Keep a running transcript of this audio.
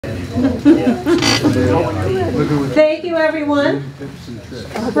Thank you, everyone,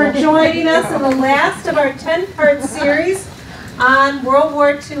 for joining us in the last of our 10-part series on World War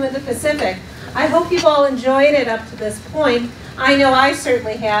II in the Pacific. I hope you've all enjoyed it up to this point. I know I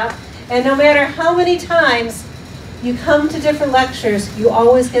certainly have. And no matter how many times you come to different lectures, you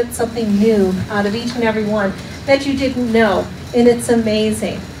always get something new out of each and every one that you didn't know. And it's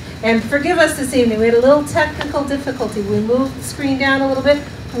amazing. And forgive us this evening, we had a little technical difficulty. We moved the screen down a little bit.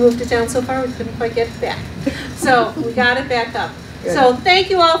 We moved it down so far we couldn't quite get it back. So we got it back up. Good. So thank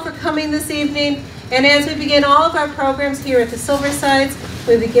you all for coming this evening. And as we begin all of our programs here at the Silversides,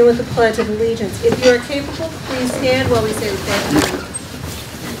 we begin with the Pledge of Allegiance. If you are capable, please stand while we say the thank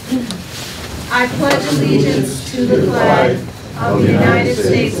you. I pledge allegiance to the flag of the United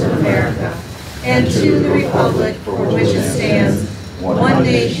States of America and to the republic for which it stands, one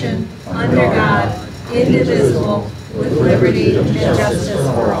nation, under God, indivisible, with liberty and justice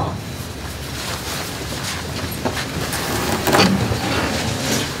for all.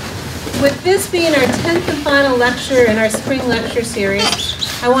 With this being our 10th and final lecture in our spring lecture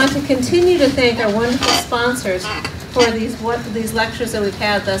series, I want to continue to thank our wonderful sponsors for these lectures that we've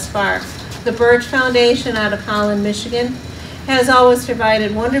had thus far. The Birch Foundation out of Holland, Michigan, has always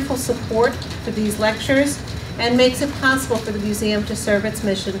provided wonderful support for these lectures and makes it possible for the museum to serve its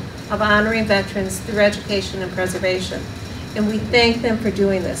mission of honoring veterans through education and preservation. And we thank them for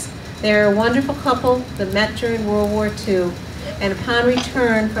doing this. They're a wonderful couple that met during World War II, and upon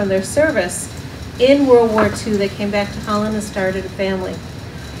return from their service in World War II, they came back to Holland and started a family.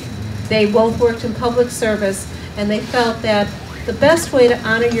 They both worked in public service, and they felt that the best way to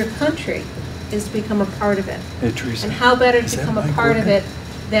honor your country is to become a part of it. Hey, Teresa, and how better to become a part of it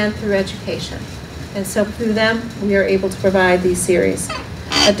than through education. And so through them, we are able to provide these series.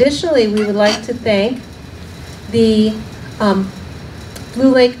 Additionally, we would like to thank the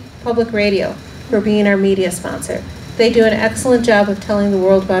Blue Lake Public Radio for being our media sponsor. They do an excellent job of telling the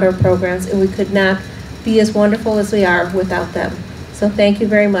world about our programs, and we could not be as wonderful as we are without them. So thank you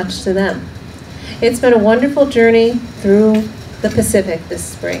very much to them. It's been a wonderful journey through the Pacific this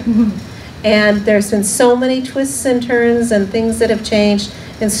spring. And there's been so many twists and turns and things that have changed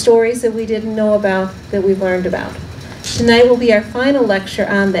and stories that we didn't know about that we've learned about. Tonight will be our final lecture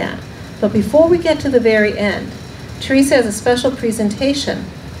on that. But before we get to the very end, Teresa has a special presentation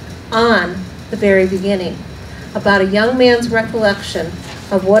on the very beginning about a young man's recollection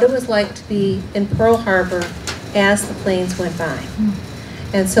of what it was like to be in Pearl Harbor as the planes went by.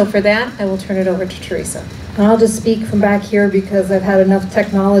 And so for that, I will turn it over to Teresa. And I'll just speak from back here because I've had enough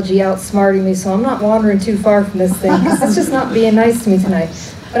technology outsmarting me, so I'm not wandering too far from this thing, because it's just not being nice to me tonight.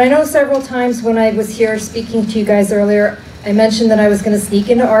 But I know several times when I was here speaking to you guys earlier, I mentioned that I was going to sneak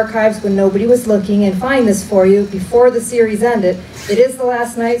into archives when nobody was looking and find this for you before the series ended. It is the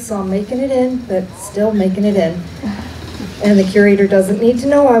last night, so I'm making it in, but still making it in. And the curator doesn't need to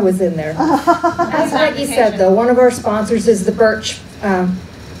know I was in there. As Maggie said, though, one of our sponsors is the Birch,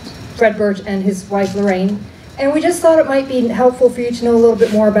 Fred Birch and his wife Lorraine. And we just thought it might be helpful for you to know a little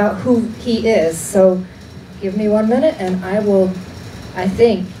bit more about who he is. So give me 1 minute and I will, I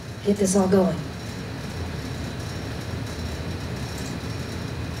think, get this all going.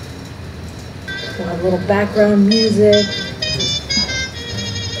 We'll have a little background music.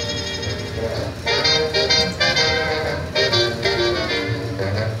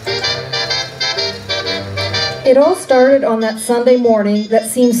 It all started on that Sunday morning that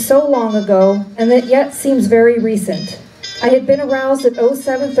seems so long ago and that yet seems very recent. I had been aroused at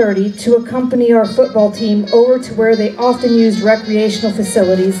 07:30 to accompany our football team over to where they often used recreational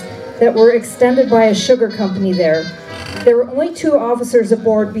facilities that were extended by a sugar company there. There were only 2 officers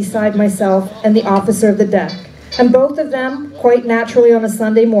aboard beside myself and the officer of the deck, and both of them, quite naturally on a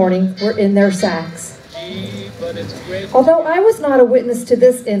Sunday morning, were in their sacks. Although I was not a witness to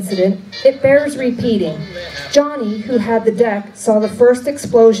this incident, it bears repeating. Johnny, who had the deck, saw the first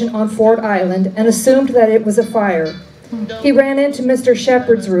explosion on Ford Island and assumed that it was a fire. He ran into Mr.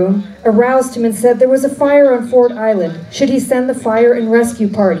 Shepard's room, aroused him and said there was a fire on Ford Island. Should he send the fire and rescue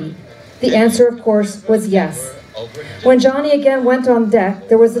party? The answer, of course, was yes. When Johnny again went on deck,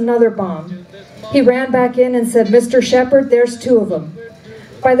 there was another bomb. He ran back in and said, Mr. Shepard, there's 2 of them.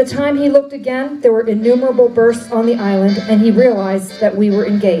 By the time he looked again, there were innumerable bursts on the island, and he realized that we were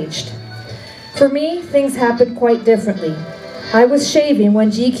engaged. For me, things happened quite differently. I was shaving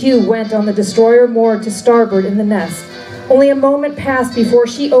when GQ went on the destroyer moored to starboard in the nest. Only a moment passed before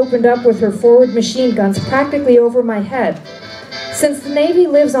she opened up with her forward machine guns practically over my head. Since the Navy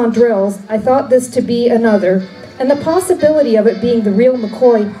lives on drills, I thought this to be another, and the possibility of it being the real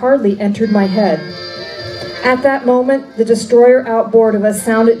McCoy hardly entered my head. At that moment, the destroyer outboard of us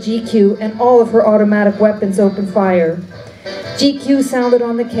sounded GQ and all of her automatic weapons opened fire. GQ sounded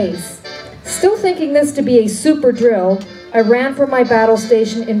on the case. Still thinking this to be a super drill, I ran for my battle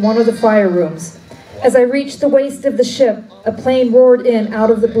station in one of the fire rooms. As I reached the waist of the ship, a plane roared in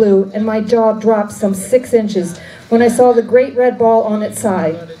out of the blue, and my jaw dropped some 6 inches when I saw the great red ball on its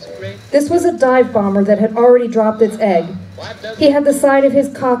side. This was a dive bomber that had already dropped its egg. He had the side of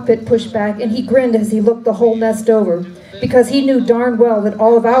his cockpit pushed back, and he grinned as he looked the whole nest over, because he knew darn well that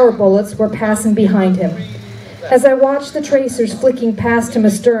all of our bullets were passing behind him. As I watched the tracers flicking past him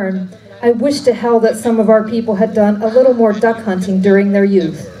astern, I wished to hell that some of our people had done a little more duck hunting during their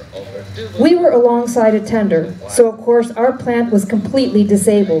youth. We were alongside a tender, so of course our plant was completely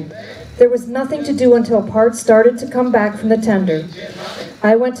disabled. There was nothing to do until parts started to come back from the tender.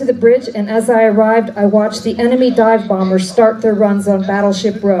 I went to the bridge, and as I arrived, I watched the enemy dive bombers start their runs on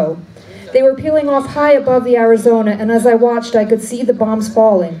Battleship Row. They were peeling off high above the Arizona, and as I watched, I could see the bombs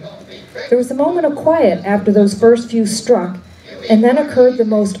falling. There was a moment of quiet after those first few struck, and then occurred the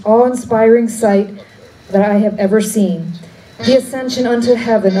most awe-inspiring sight that I have ever seen: the ascension unto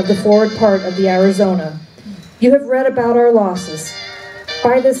heaven of the forward part of the Arizona. You have read about our losses.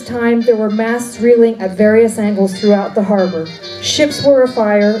 By this time, there were masts reeling at various angles throughout the harbor. Ships were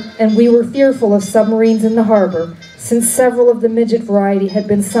afire, and we were fearful of submarines in the harbor, since several of the midget variety had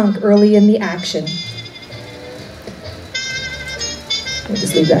been sunk early in the action. I'll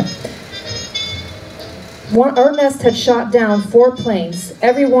just leave that. Our nest had shot down 4 planes,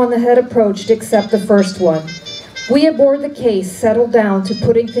 every one that had approached except the first one. We aboard the case settled down to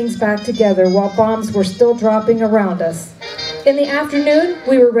putting things back together while bombs were still dropping around us. In the afternoon,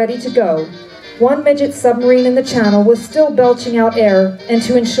 we were ready to go. One midget submarine in the channel was still belching out air, and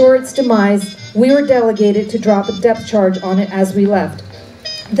to ensure its demise, we were delegated to drop a depth charge on it as we left.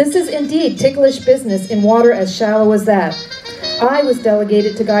 This is indeed ticklish business in water as shallow as that. I was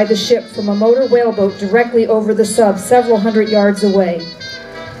delegated to guide the ship from a motor whaleboat directly over the sub several hundred yards away.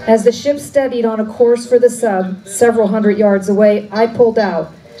 As the ship steadied on a course for the sub several hundred yards away, I pulled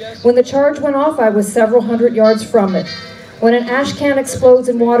out. When the charge went off, I was several hundred yards from it. When an ash can explodes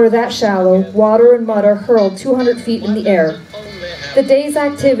in water that shallow, water and mud are hurled 200 feet in the air. The day's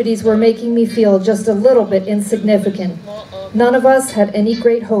activities were making me feel just a little bit insignificant. None of us had any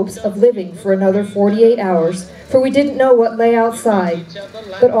great hopes of living for another 48 hours, for we didn't know what lay outside.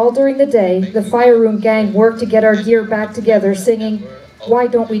 But all during the day, the fire room gang worked to get our gear back together, singing, "Why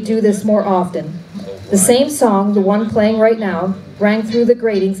don't we do this more often?" The same song, the one playing right now, rang through the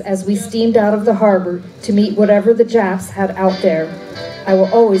gratings as we steamed out of the harbor to meet whatever the Japs had out there. I will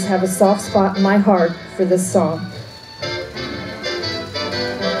always have a soft spot in my heart for this song.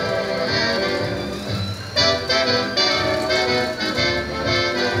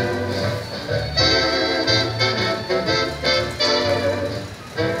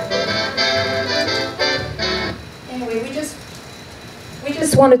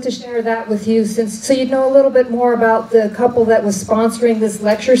 Wanted to share that with you so you'd know a little bit more about the couple that was sponsoring this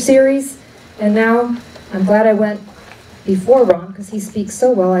lecture series. And now I'm glad I went before Ron, because he speaks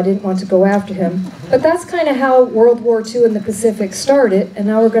so well I didn't want to go after him. But that's kind of how World War II in the Pacific started, and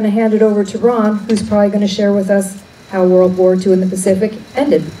now we're going to hand it over to Ron, who's probably going to share with us how World War II in the Pacific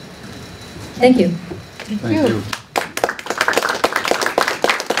ended. Thank you. Thank you.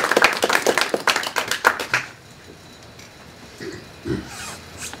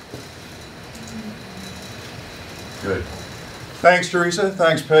 Good. Thanks, Teresa.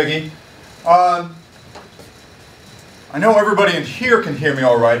 Thanks, Peggy. I know everybody in here can hear me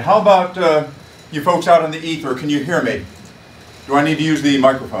all right. How about you folks out in the ether? Can you hear me? Do I need to use the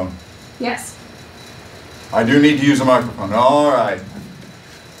microphone? Yes. I do need to use a microphone. All right.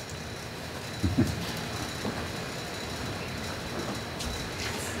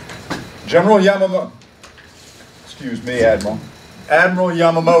 General Yamamoto. Excuse me, Admiral. Admiral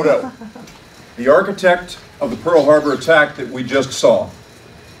Yamamoto, the architect of the Pearl Harbor attack that we just saw.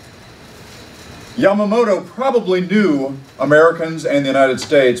 Yamamoto probably knew Americans and the United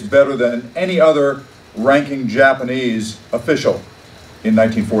States better than any other ranking Japanese official in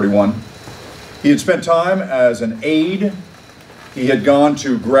 1941. He had spent time as an aide. He had gone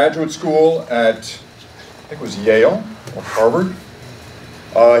to graduate school at, I think it was Yale or Harvard.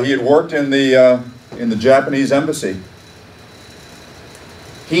 He had worked in the Japanese embassy.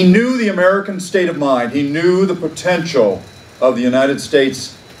 He knew the American state of mind. He knew the potential of the United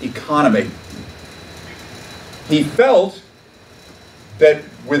States economy. He felt that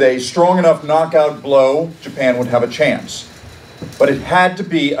with a strong enough knockout blow, Japan would have a chance. But it had to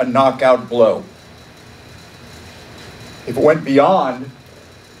be a knockout blow. If it went beyond,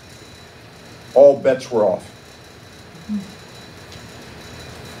 all bets were off.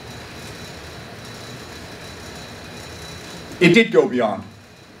 It did go beyond.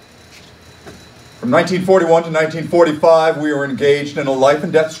 From 1941 to 1945, we were engaged in a life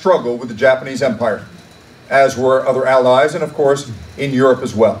and death struggle with the Japanese Empire, as were other allies, and of course, in Europe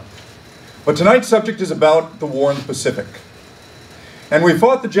as well. But tonight's subject is about the war in the Pacific. And we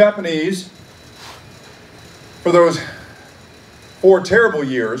fought the Japanese for those 4 terrible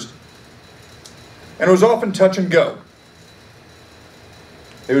years, and it was often touch and go.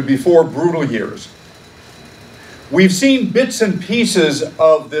 It would be 4 brutal years. We've seen bits and pieces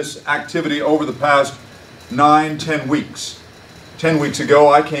of this activity over the past 9-10 weeks. 10 weeks ago,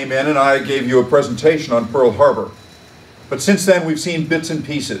 I came in and I gave you a presentation on Pearl Harbor. But since then, we've seen bits and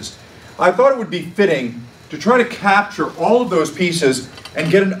pieces. I thought it would be fitting to try to capture all of those pieces and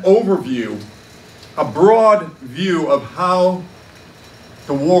get an overview, a broad view of how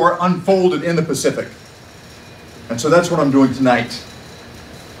the war unfolded in the Pacific. And so that's what I'm doing tonight.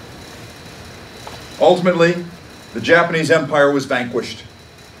 Ultimately, the Japanese Empire was vanquished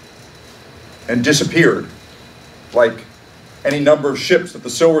and disappeared like any number of ships that the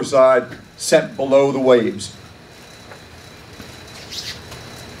Silver Side sent below the waves.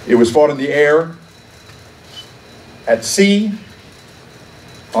 It was fought in the air, at sea,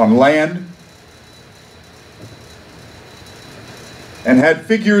 on land, and had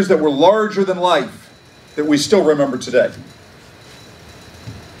figures that were larger than life that we still remember today.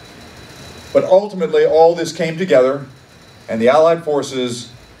 But ultimately, all this came together, and the Allied forces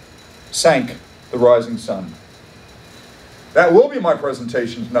sank the rising sun. That will be my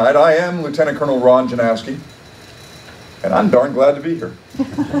presentation tonight. I am Lieutenant Colonel Ron Janowski, and I'm darn glad to be here.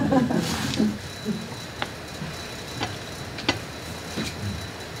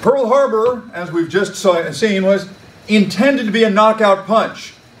 Pearl Harbor, as we've just seen, was intended to be a knockout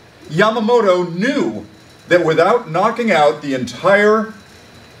punch. Yamamoto knew that without knocking out the entire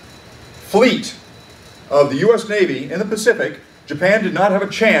fleet of the U.S. Navy in the Pacific, Japan did not have a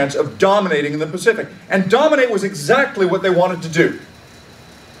chance of dominating in the Pacific. And dominate was exactly what they wanted to do.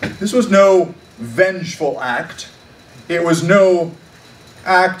 This was no vengeful act. It was no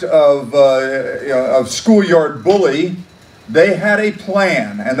act of schoolyard bully. They had a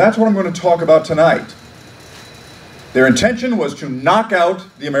plan, and that's what I'm going to talk about tonight. Their intention was to knock out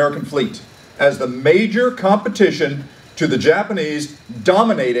the American fleet as the major competition to the Japanese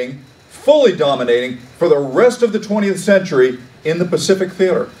dominating, fully dominating, for the rest of the 20th century in the Pacific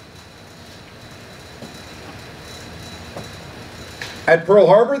theater. At Pearl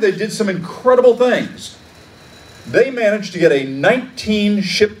Harbor, they did some incredible things. They managed to get a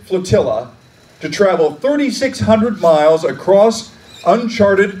 19-ship flotilla to travel 3,600 miles across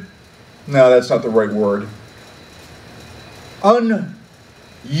uncharted, no, that's not the right word,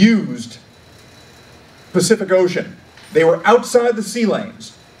 unused Pacific Ocean. They were outside the sea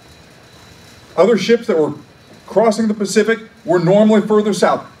lanes. Other ships that were crossing the Pacific were normally further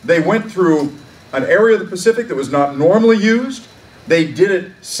south. They went through an area of the Pacific that was not normally used. They did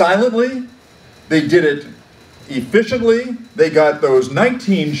it silently. They did it efficiently. They got those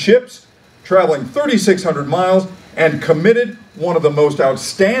 19 ships traveling 3,600 miles and committed one of the most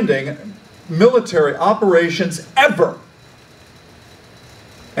outstanding military operations ever,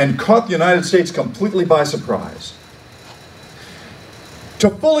 and caught the United States completely by surprise. To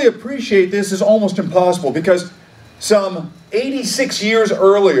fully appreciate this is almost impossible because some 86 years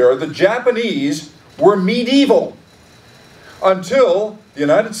earlier, the Japanese were medieval until the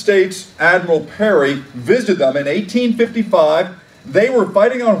United States Admiral Perry visited them in 1855. They were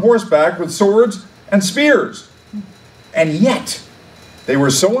fighting on horseback with swords and spears. And yet, they were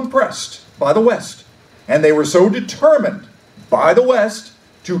so impressed by the West, and they were so determined by the West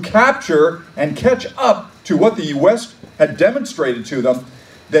to capture and catch up to what the West had demonstrated to them,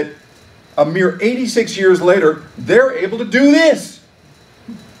 that a mere 86 years later, they're able to do this.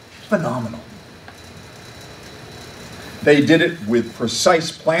 Phenomenal. They did it with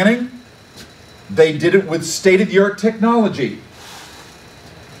precise planning. They did it with state-of-the-art technology.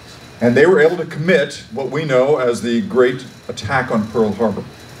 And they were able to commit what we know as the Great Attack on Pearl Harbor.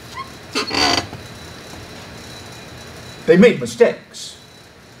 They made mistakes.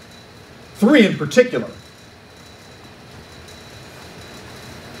 3 in particular.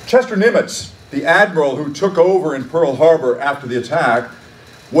 Chester Nimitz, the admiral who took over in Pearl Harbor after the attack,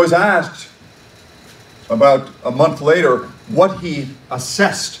 was asked about a month later what he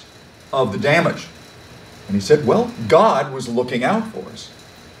assessed of the damage. And he said, well, God was looking out for us.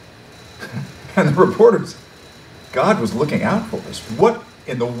 And the reporters, God was looking out for us. What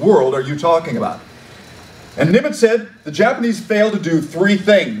in the world are you talking about? And Nimitz said, the Japanese failed to do 3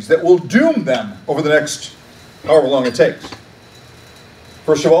 things that will doom them over the next however long it takes.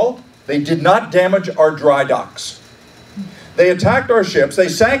 First of all, they did not damage our dry docks. They attacked our ships, they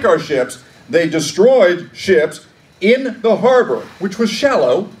sank our ships, they destroyed ships in the harbor, which was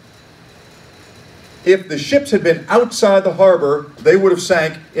shallow. If the ships had been outside the harbor, they would have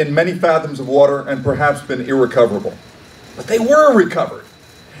sank in many fathoms of water and perhaps been irrecoverable. But they were recovered.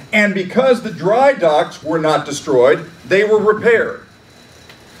 And because the dry docks were not destroyed, they were repaired.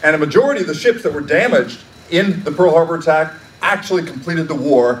 And a majority of the ships that were damaged in the Pearl Harbor attack actually completed the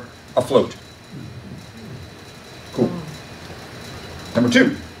war afloat. Cool. Number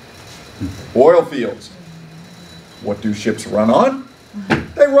 2, oil fields. What do ships run on?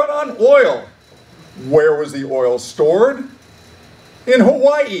 They run on oil. Where was the oil stored? In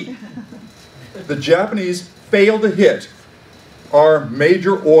Hawaii. The Japanese failed to hit our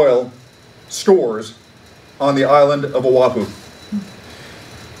major oil stores on the island of Oahu.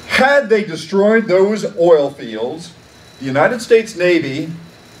 Had they destroyed those oil fields, the United States Navy,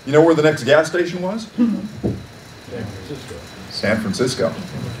 you know where the next gas station was? San Francisco.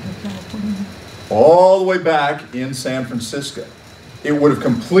 All the way back in San Francisco. It would have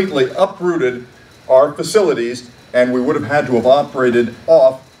completely uprooted our facilities, and we would have had to have operated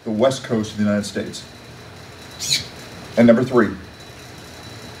off the west coast of the United States. And number 3,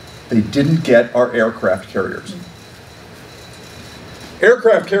 they didn't get our aircraft carriers.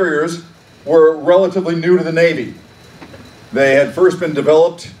 Aircraft carriers were relatively new to the Navy. They had first been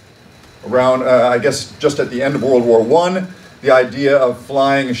developed around, I guess, just at the end of World War I. The idea of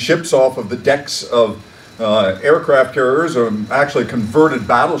flying ships off of the decks of aircraft carriers, or actually converted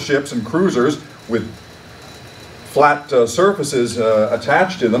battleships and cruisers with flat surfaces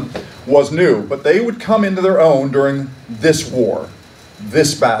attached to them, was new. But they would come into their own during this war,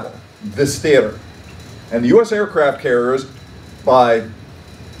 this battle, this theater. And the U.S. aircraft carriers, by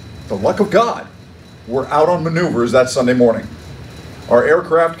the luck of God, were out on maneuvers that Sunday morning. Our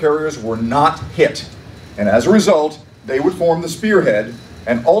aircraft carriers were not hit. And as a result, they would form the spearhead,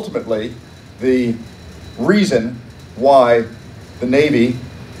 and ultimately the reason why the Navy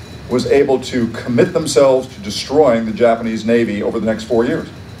was able to commit themselves to destroying the Japanese Navy over the next 4 years.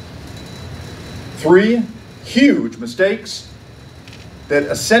 3 huge mistakes that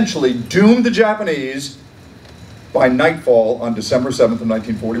essentially doomed the Japanese by nightfall on December 7th of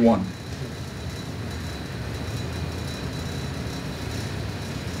 1941.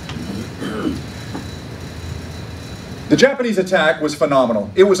 The Japanese attack was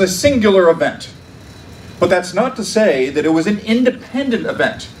phenomenal. It was a singular event. But that's not to say that it was an independent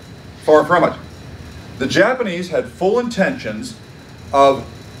event. Far from it. The Japanese had full intentions of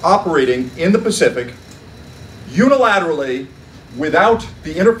operating in the Pacific unilaterally without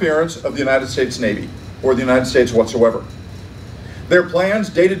the interference of the United States Navy or the United States whatsoever. Their plans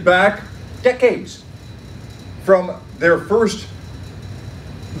dated back decades. From their first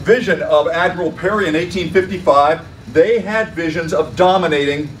vision of Admiral Perry in 1855, they had visions of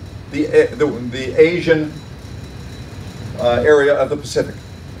dominating the Asian area of the Pacific.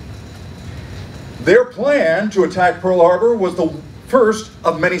 Their plan to attack Pearl Harbor was the first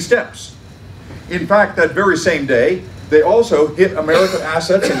of many steps. In fact, that very same day, they also hit American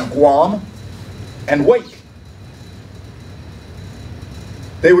assets in Guam and Wake.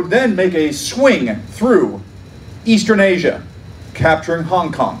 They would then make a swing through Eastern Asia, capturing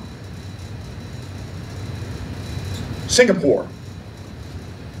Hong Kong, Singapore,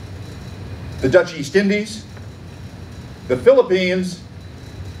 the Dutch East Indies, the Philippines,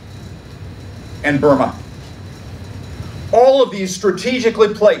 and Burma. All of these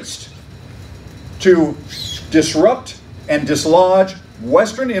strategically placed to disrupt and dislodge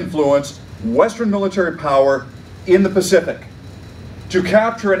Western influence, Western military power in the Pacific, to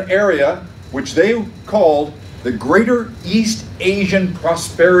capture an area which they called the Greater East Asian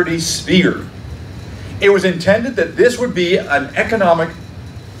Prosperity Sphere. It was intended that this would be an economic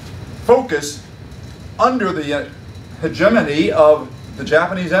focus under the hegemony of the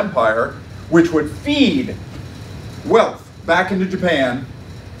Japanese Empire, which would feed wealth back into Japan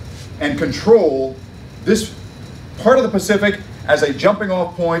and control this part of the Pacific as a jumping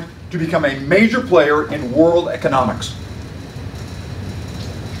off point to become a major player in world economics.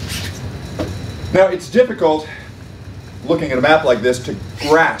 Now, it's difficult, looking at a map like this, to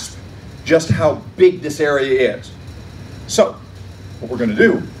grasp just how big this area is. So, what we're going to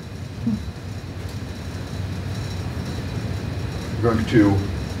do, we're going to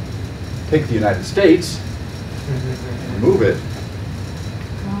take the United States, move it.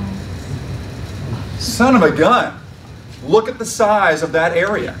 Son of a gun! Look at the size of that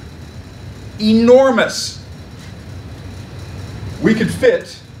area. Enormous. We could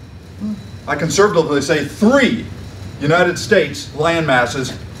fit, I conservatively say, 3 United States land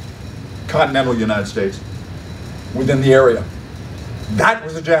masses, continental United States, within the area. That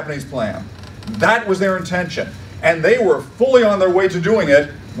was the Japanese plan. That was their intention. And they were fully on their way to doing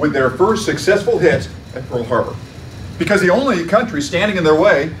it with their first successful hit at Pearl Harbor. Because the only country standing in their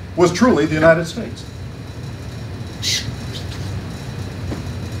way was truly the United States.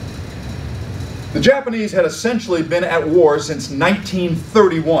 The Japanese had essentially been at war since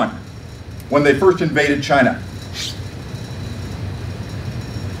 1931, when they first invaded China.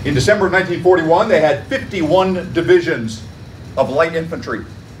 In December of 1941, they had 51 divisions of light infantry.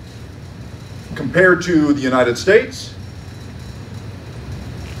 Compared to the United States,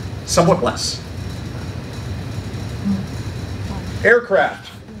 somewhat less. Aircraft,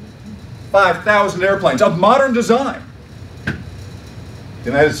 5,000 airplanes of modern design. The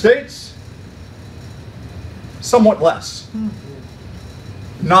United States, somewhat less.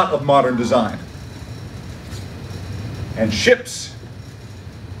 Not of modern design. And ships.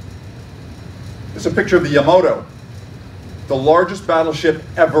 This is a picture of the Yamato, the largest battleship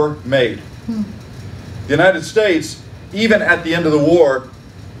ever made. The United States, even at the end of the war,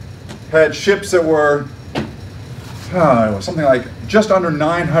 had ships that were something like just under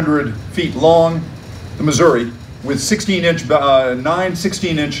 900 feet long, the Missouri, with 16-inch, 9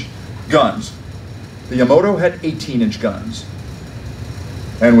 16-inch guns. The Yamato had 18-inch guns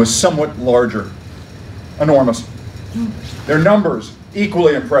and was somewhat larger, enormous. Their numbers,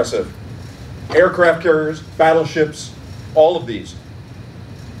 equally impressive. Aircraft carriers, battleships, all of these.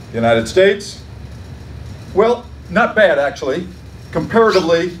 The United States, well, not bad actually.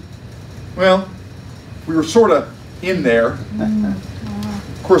 Comparatively, well, we were sort of in there.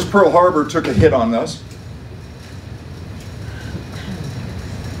 Of course, Pearl Harbor took a hit on us.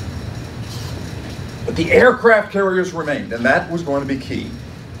 But the aircraft carriers remained, and that was going to be key.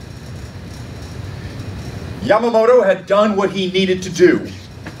 Yamamoto had done what he needed to do.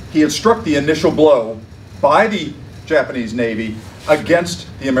 He had struck the initial blow by the Japanese Navy against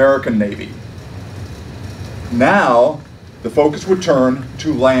the American Navy. Now, the focus would turn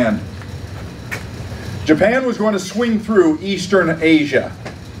to land. Japan was going to swing through Eastern Asia,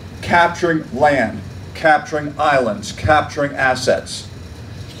 capturing land, capturing islands, capturing assets.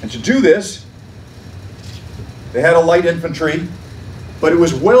 And to do this, they had a light infantry, but it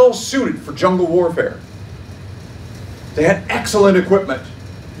was well suited for jungle warfare. They had excellent equipment.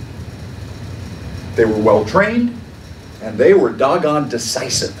 They were well trained, and they were doggone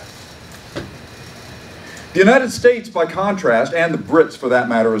decisive. The United States, by contrast, and the Brits for that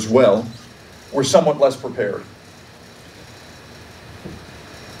matter as well, were somewhat less prepared.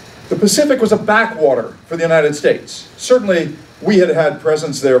 The Pacific was a backwater for the United States. Certainly, we had had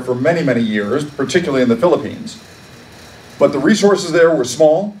presence there for many, many years, particularly in the Philippines. But the resources there were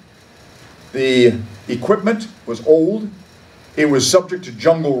small. The equipment was old. It was subject to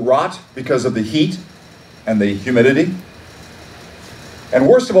jungle rot because of the heat and the humidity. And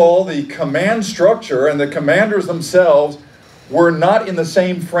worst of all, the command structure and the commanders themselves were not in the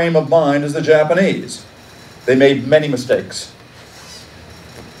same frame of mind as the Japanese. They made many mistakes.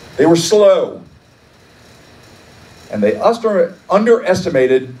 They were slow. And they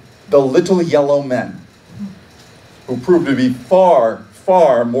underestimated the little yellow men, who proved to be far,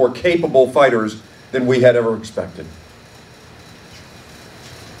 far more capable fighters than we had ever expected.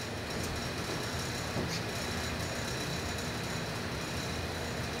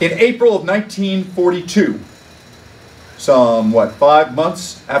 In April of 1942, some, 5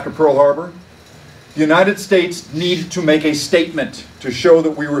 months after Pearl Harbor, the United States needed to make a statement to show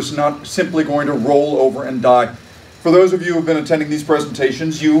that we were not simply going to roll over and die. For those of you who have been attending these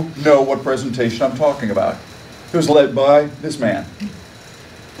presentations, you know what presentation I'm talking about. It was led by this man.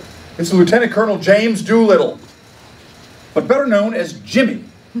 It's Lieutenant Colonel James Doolittle, but better known as Jimmy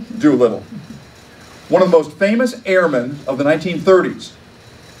Doolittle, one of the most famous airmen of the 1930s.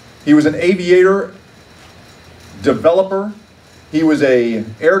 He was an aviator, developer. He was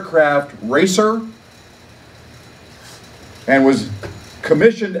an aircraft racer and was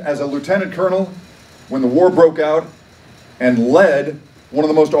commissioned as a lieutenant colonel when the war broke out and led one of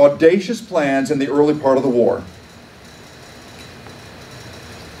the most audacious plans in the early part of the war.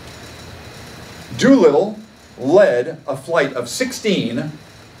 Doolittle led a flight of 16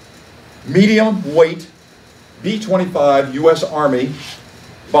 medium-weight B-25 U.S. Army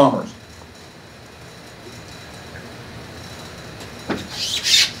bombers.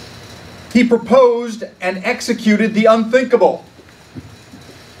 He proposed and executed the unthinkable.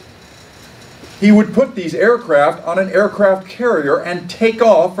 He would put these aircraft on an aircraft carrier and take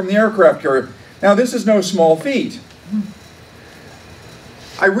off from the aircraft carrier. Now, this is no small feat.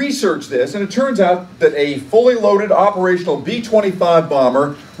 I researched this, and it turns out that a fully loaded operational B-25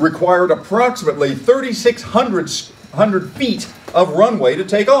 bomber required approximately 3,600 feet of runway to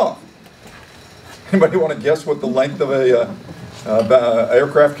take off. Anybody want to guess what the length of a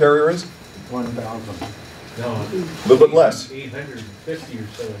aircraft carrier is? 1,000. No, A little bit less. 850 or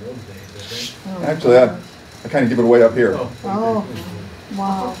so in those days, I think. Actually, I kind of give it away up here. Oh,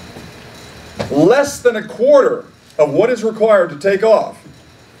 wow. Less than a quarter of what is required to take off.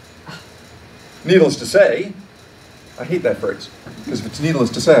 Needless to say, I hate that phrase, because if it's needless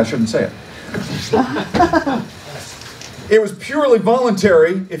to say, I shouldn't say it. It was purely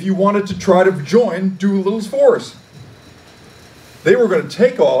voluntary if you wanted to try to join Doolittle's force. They were going to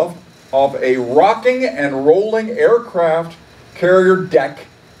take off a rocking and rolling aircraft carrier deck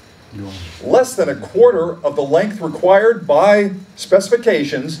less than a quarter of the length required by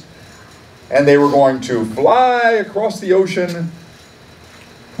specifications, and they were going to fly across the ocean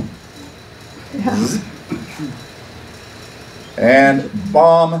and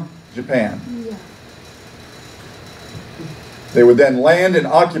bomb Japan. They would then land in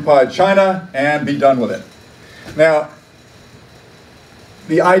occupied China and be done with it. Now,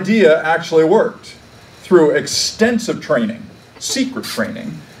 the idea actually worked through extensive training, secret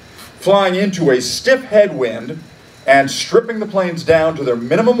training, flying into a stiff headwind and stripping the planes down to their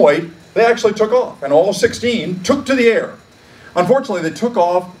minimum weight. They actually took off, and all 16 took to the air. Unfortunately, they took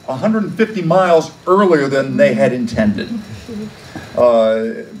off 150 miles earlier than they had intended.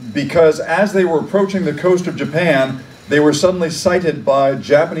 Because as they were approaching the coast of Japan, they were suddenly sighted by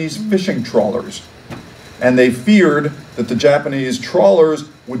Japanese fishing trawlers. And they feared that the Japanese trawlers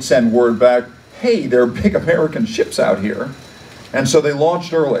would send word back, hey, there are big American ships out here. And so they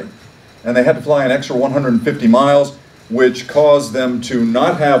launched early. And they had to fly an extra 150 miles, which caused them to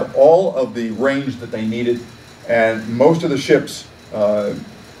not have all of the range that they needed. And most of the ships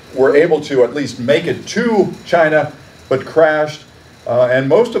were able to at least make it to China, but crashed. And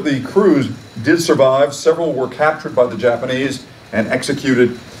most of the crews did survive. Several were captured by the Japanese and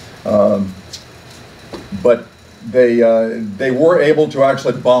executed. But they were able to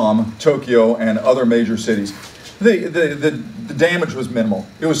actually bomb Tokyo and other major cities. The damage was minimal.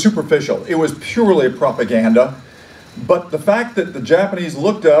 It was superficial. It was purely propaganda. But the fact that the Japanese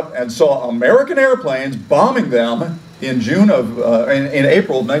looked up and saw American airplanes bombing them in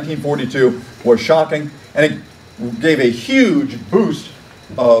April of 1942 was shocking, and it gave a huge boost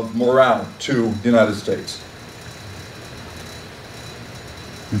of morale to the United States.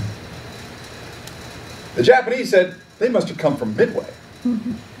 The Japanese said they must have come from Midway.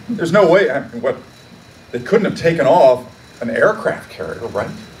 There's no way, they couldn't have taken off an aircraft carrier,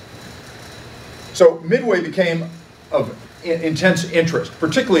 right? So Midway became of intense interest,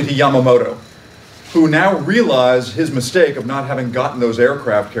 particularly to Yamamoto, who now realized his mistake of not having gotten those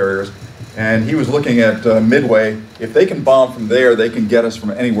aircraft carriers, and he was looking at Midway. If they can bomb from there, they can get us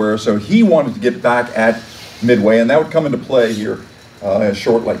from anywhere. So he wanted to get back at Midway, and that would come into play here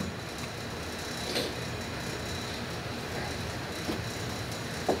shortly.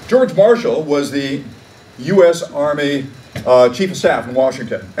 George Marshall was the U.S. Army Chief of Staff in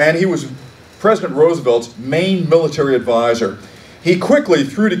Washington, and he was President Roosevelt's main military advisor. He quickly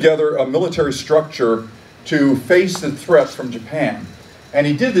threw together a military structure to face the threat from Japan. And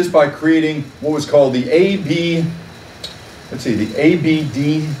he did this by creating what was called the ABDA.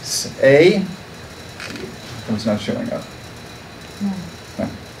 Oh, it's not showing up. No.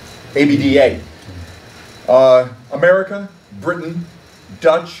 ABDA. America, Britain,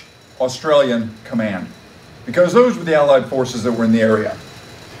 Dutch, Australian Command. Because those were the Allied forces that were in the area.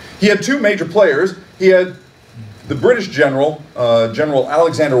 He had two major players. He had the British general, General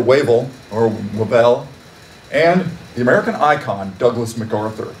Alexander Wavell, and the American icon, Douglas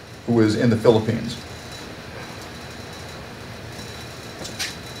MacArthur, who was in the Philippines.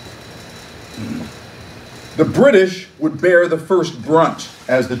 The British would bear the first brunt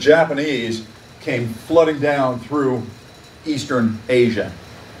as the Japanese came flooding down through Eastern Asia.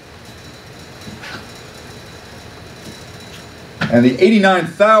 And the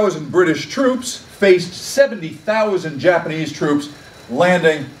 89,000 British troops faced 70,000 Japanese troops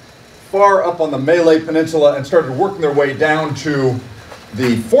landing far up on the Malay Peninsula and started working their way down to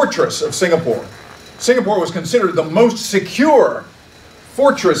the fortress of Singapore. Singapore was considered the most secure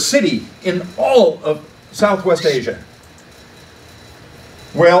fortress city in all of Southwest Asia.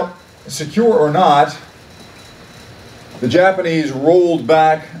 Well, secure or not, the Japanese rolled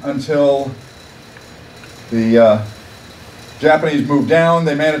back until the Japanese moved down.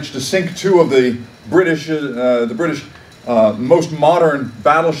 They managed to sink two of the British most modern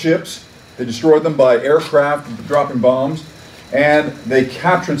battleships. They destroyed them by aircraft dropping bombs, and they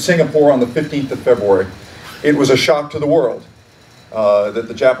captured Singapore on the 15th of February. It was a shock to the world that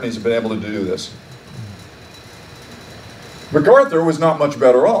the Japanese had been able to do this. MacArthur was not much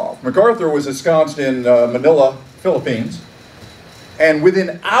better off. MacArthur was ensconced in Manila, Philippines, and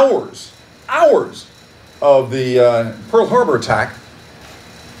within hours of the Pearl Harbor attack,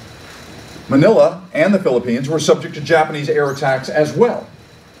 Manila and the Philippines were subject to Japanese air attacks as well.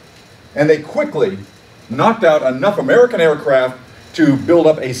 And they quickly knocked out enough American aircraft to build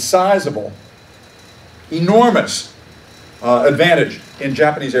up a sizable, enormous advantage in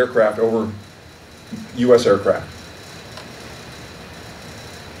Japanese aircraft over US aircraft.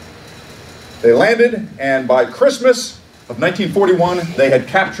 They landed, and by Christmas of 1941, they had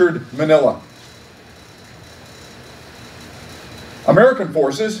captured Manila. American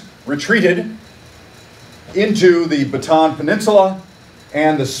forces retreated into the Bataan Peninsula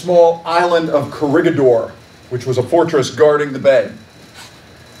and the small island of Corregidor, which was a fortress guarding the bay.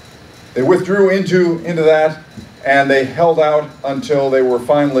 They withdrew into that, and they held out until they were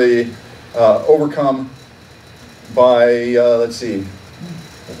finally overcome by, let's see,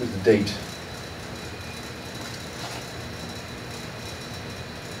 what was the date?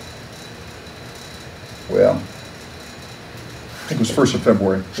 Well, I think it was 1st of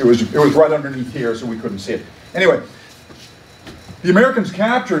February. It was right underneath here, so we couldn't see it. Anyway, the Americans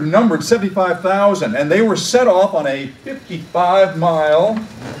captured numbered 75,000, and they were set off on a 55-mile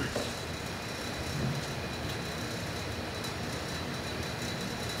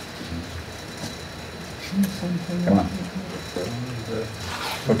come on.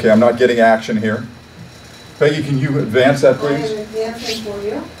 Okay, I'm not getting action here. Peggy, can you advance that, please? I am advancing for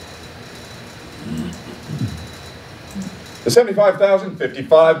you. The 75,000,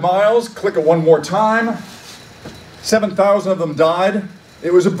 55 miles, click it one more time. 7,000 of them died.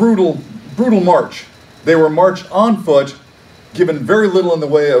 It was a brutal march. They were marched on foot, given very little in the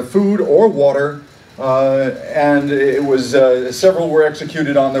way of food or water, and it was several were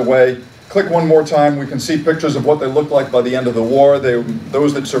executed on their way. Click one more time. We can see pictures of what they looked like by the end of the war.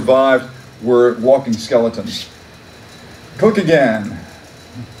 Those that survived were walking skeletons. Click again.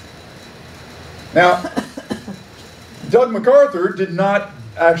 Now, Doug MacArthur did not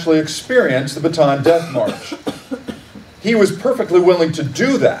actually experience the Bataan Death March. He was perfectly willing to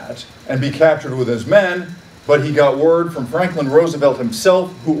do that and be captured with his men, but he got word from Franklin Roosevelt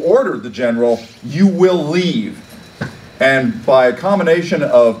himself, who ordered the general, "You will leave." And by a combination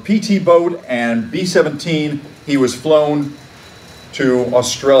of PT boat and B-17, he was flown to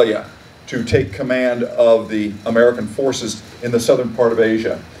Australia to take command of the American forces in the southern part of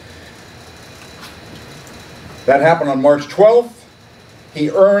Asia. That happened on March 12th. He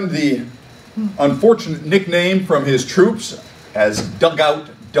earned the unfortunate nickname from his troops as Dugout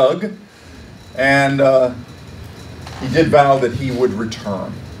Doug, and he did vow that he would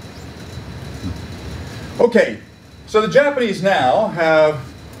return. Okay, so the Japanese now have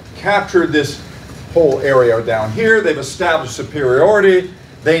captured this whole area down here. They've established superiority.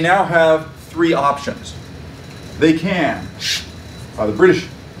 They now have three options. They can, the British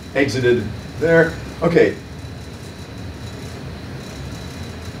exited there. Okay.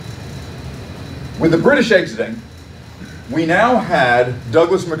 With the British exiting, we now had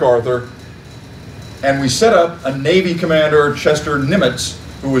Douglas MacArthur, and we set up a Navy commander, Chester Nimitz,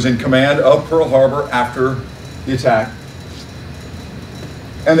 who was in command of Pearl Harbor after the attack.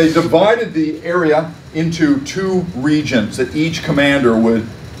 And they divided the area into two regions that each commander would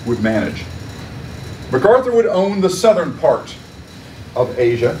manage. MacArthur would own the southern part of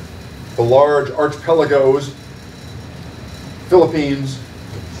Asia, the large archipelagos, Philippines,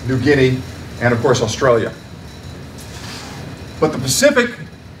 New Guinea, and of course Australia. But the Pacific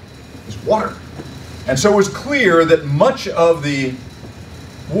is water. And so it was clear that much of the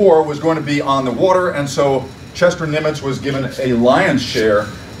war was going to be on the water, and so Chester Nimitz was given a lion's share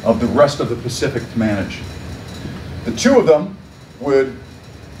of the rest of the Pacific to manage. The two of them would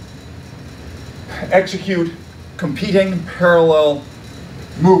execute competing parallel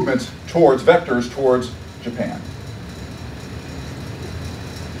movements vectors towards Japan.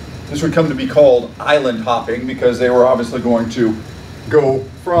 This would come to be called island hopping, because they were obviously going to go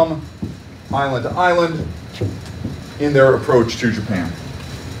from island to island in their approach to Japan.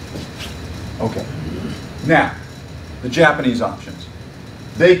 Okay. Now, the Japanese options.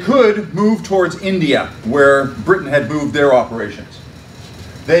 They could move towards India, where Britain had moved their operations.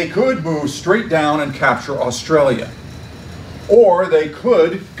 They could move straight down and capture Australia. Or they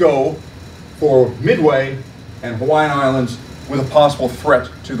could go for Midway and Hawaiian Islands with a possible threat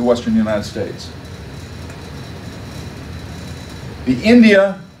to the western United States. The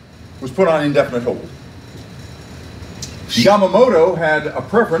India was put on indefinite hold. Yamamoto had a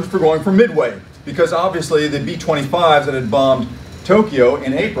preference for going for Midway, because obviously the B-25s that had bombed Tokyo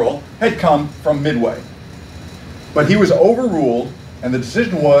in April had come from Midway. But he was overruled, and the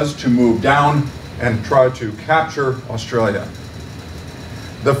decision was to move down and try to capture Australia.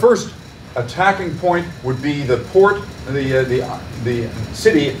 The first attacking point would be the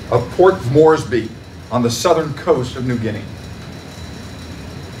city of Port Moresby on the southern coast of New Guinea.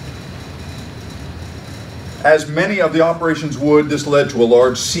 As many of the operations would, this led to a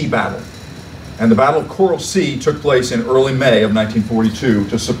large sea battle. And the Battle of Coral Sea took place in early May of 1942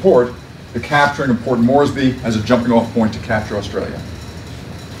 to support the capturing of Port Moresby as a jumping off point to capture Australia.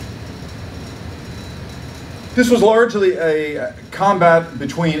 This was largely a combat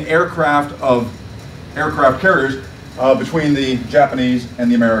between aircraft carriers between the Japanese and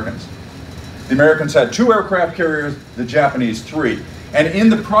the Americans. The Americans had 2 aircraft carriers, the Japanese 3. And in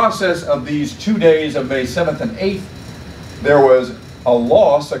the process of these 2 days of May 7th and 8th, there was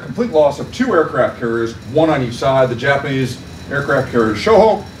a complete loss of 2 aircraft carriers, 1 on each side, the Japanese aircraft carrier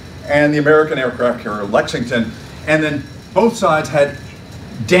Shoho and the American aircraft carrier Lexington. And then both sides had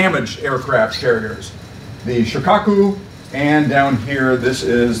damaged aircraft carriers. The Shikaku, and down here, this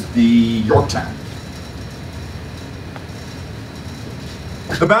is the Yorktown.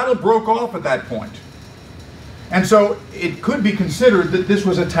 The battle broke off at that point. And so it could be considered that this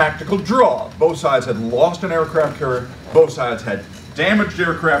was a tactical draw. Both sides had lost an aircraft carrier, both sides had damaged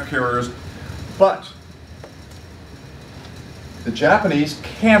aircraft carriers, but the Japanese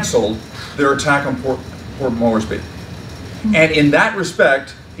canceled their attack on Port Moresby. And in that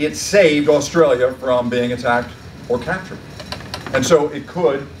respect, it saved Australia from being attacked or captured. And so it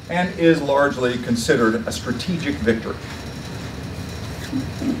could and is largely considered a strategic victory.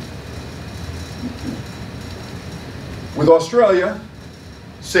 With Australia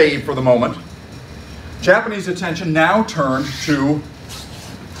saved for the moment, Japanese attention now turned to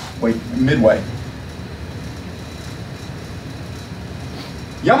Midway.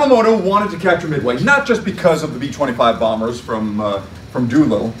 Yamamoto wanted to capture Midway, not just because of the B-25 bombers from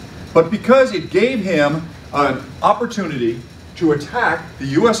Doolittle, but because it gave him an opportunity to attack the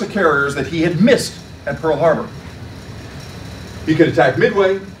U.S. carriers that he had missed at Pearl Harbor. He could attack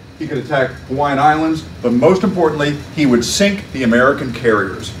Midway, he could attack Hawaiian Islands, but most importantly, he would sink the American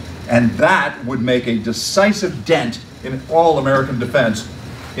carriers. And that would make a decisive dent in all American defense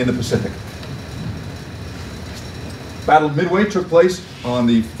in the Pacific. Battle of Midway took place on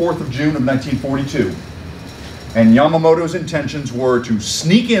the 4th of June of 1942. And Yamamoto's intentions were to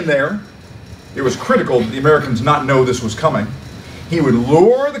sneak in there. It was critical that the Americans not know this was coming. He would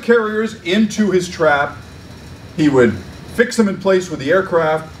lure the carriers into his trap. He would fix them in place with the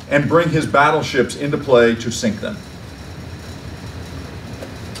aircraft and bring his battleships into play to sink them.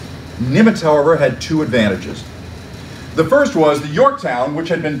 Nimitz, however, had 2 advantages. The first was the Yorktown, which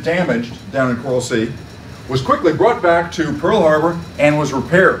had been damaged down in Coral Sea, was quickly brought back to Pearl Harbor and was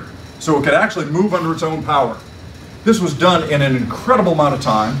repaired, so it could actually move under its own power. This was done in an incredible amount of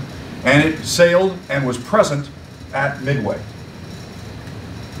time, and it sailed and was present at Midway.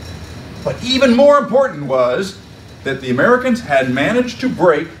 But even more important was that the Americans had managed to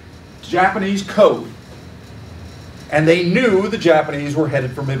break Japanese code, and they knew the Japanese were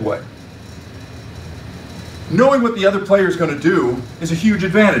headed for Midway. Knowing what the other player is going to do is a huge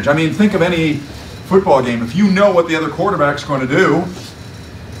advantage. I mean, think of any football game. If you know what the other quarterback's going to do,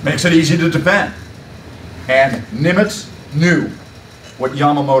 makes it easy to defend. And Nimitz knew what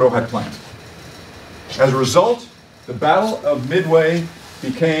Yamamoto had planned. As a result, the Battle of Midway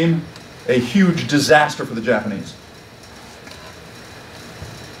became a huge disaster for the Japanese.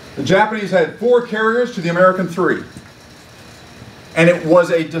 The Japanese had 4 carriers to the American 3. And it was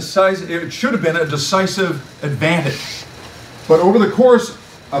it should have been a decisive advantage. But over the course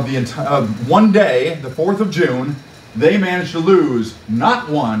of one day, the 4th of June, they managed to lose not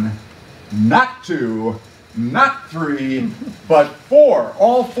 1, not 2, not 3, but 4.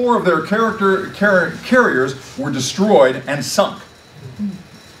 All 4 of their carriers were destroyed and sunk.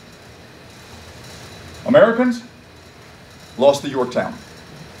 Americans lost the Yorktown.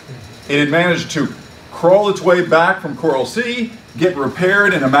 It had managed to crawl its way back from Coral Sea, get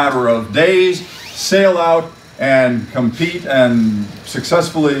repaired in a matter of days, sail out and compete and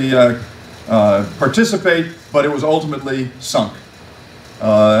successfully participate, but it was ultimately sunk.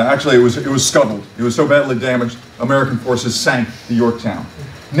 Actually, it was scuttled. It was so badly damaged, American forces sank the Yorktown.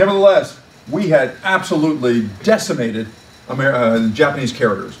 Nevertheless, we had absolutely decimated Japanese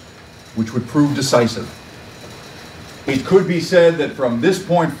carriers, which would prove decisive. It could be said that from this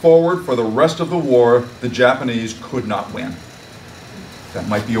point forward, for the rest of the war, the Japanese could not win. That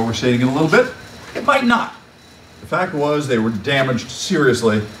might be overstating it a little bit. It might not. The fact was they were damaged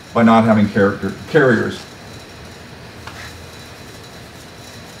seriously by not having carriers.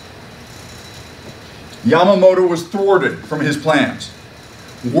 Yamamoto was thwarted from his plans.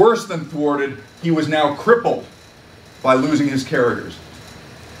 Worse than thwarted, he was now crippled by losing his carriers.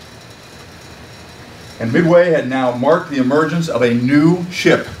 And Midway had now marked the emergence of a new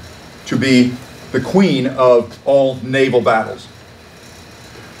ship to be the queen of all naval battles.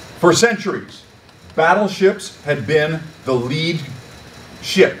 For centuries, battleships had been the lead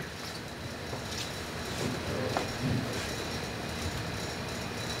ship.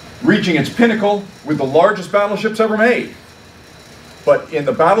 Reaching its pinnacle with the largest battleships ever made. But in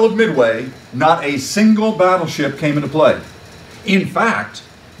the Battle of Midway, not a single battleship came into play. In fact,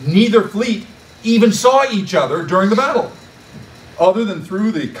 neither fleet even saw each other during the battle, other than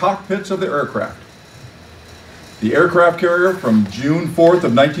through the cockpits of the aircraft. The aircraft carrier from June 4th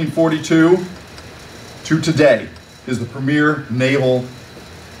of 1942 to today is the premier naval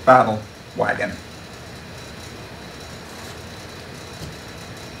battle wagon.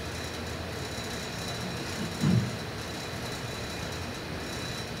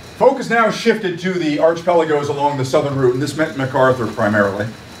 Focus now shifted to the archipelagos along the southern route, and this meant MacArthur primarily.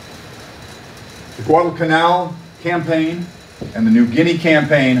 The Guadalcanal campaign and the New Guinea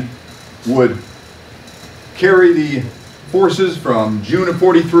campaign would carry the forces from June of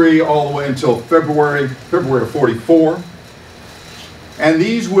 43 all the way until February of 44. And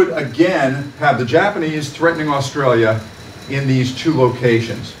these would again have the Japanese threatening Australia in these two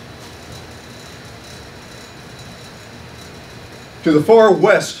locations. To the far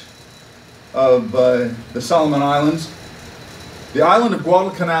west of the Solomon Islands, the island of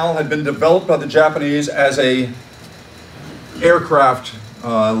Guadalcanal had been developed by the Japanese as a aircraft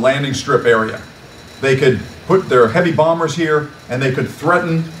landing strip area. They could put their heavy bombers here and they could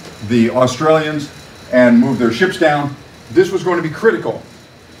threaten the Australians and move their ships down. This was going to be critical.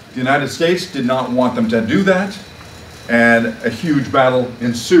 The United States did not want them to do that, and a huge battle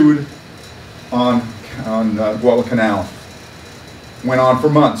ensued on Guadalcanal. Went on for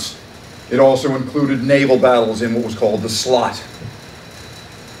months. It also included naval battles in what was called the Slot.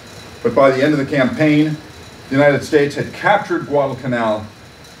 But by the end of the campaign, the United States had captured Guadalcanal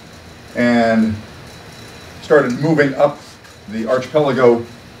and started moving up the archipelago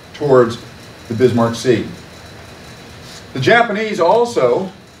towards the Bismarck Sea. The Japanese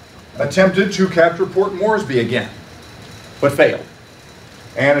also attempted to capture Port Moresby again, but failed.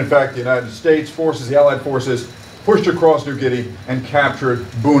 And in fact, the United States forces, the Allied forces, pushed across New Guinea and captured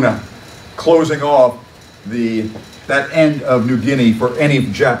Buna, closing off that end of New Guinea for any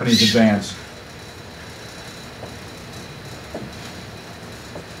Japanese advance.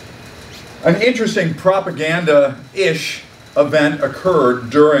 An interesting propaganda-ish event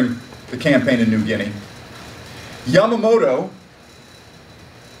occurred during the campaign in New Guinea. Yamamoto,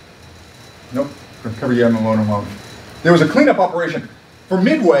 cover Yamamoto moment. There was a cleanup operation. For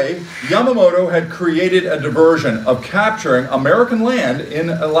Midway, Yamamoto had created a diversion of capturing American land in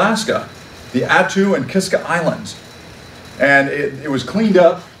Alaska, the Attu and Kiska Islands. And it was cleaned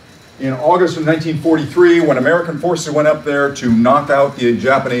up in August of 1943 when American forces went up there to knock out the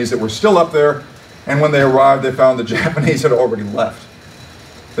Japanese that were still up there. And when they arrived, they found the Japanese had already left.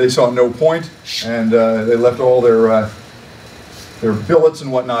 They saw no point, and they left all their billets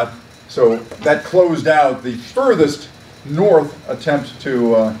and whatnot. So that closed out the furthest north attempt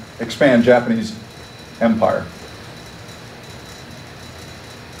to expand Japanese empire.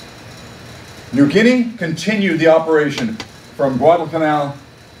 New Guinea continued the operation from Guadalcanal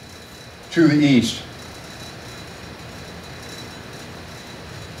to the east.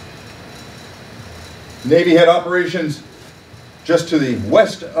 Navy had operations just to the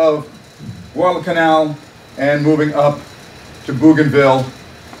west of Guadalcanal and moving up to Bougainville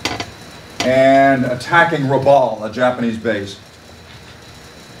and attacking Rabaul, a Japanese base.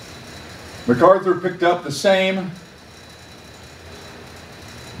 MacArthur picked up the same,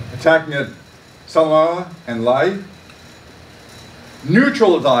 attacking at Salamanca and Lai,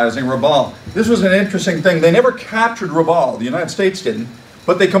 neutralizing Rabaul. This was an interesting thing. They never captured Rabaul, the United States didn't,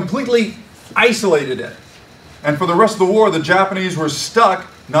 but they completely isolated it. And for the rest of the war, the Japanese were stuck,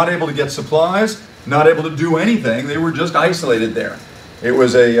 not able to get supplies, not able to do anything. They were just isolated there. It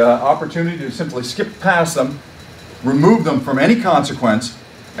was an opportunity to simply skip past them, remove them from any consequence,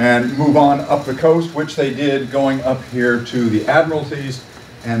 and move on up the coast, which they did, going up here to the Admiralties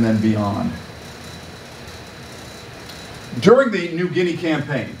and then beyond. During the New Guinea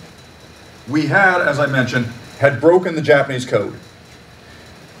campaign, we had, as I mentioned, had broken the Japanese code.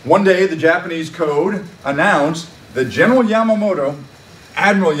 One day, the Japanese code announced that General Yamamoto,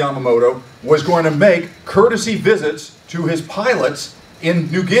 Admiral Yamamoto, was going to make courtesy visits to his pilots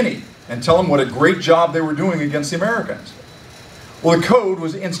in New Guinea and tell them what a great job they were doing against the Americans. Well, the code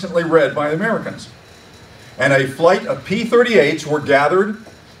was instantly read by the Americans. And a flight of P-38s were gathered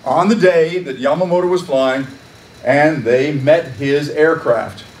on the day that Yamamoto was flying, and they met his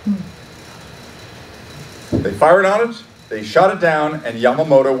aircraft. They fired on it, they shot it down, and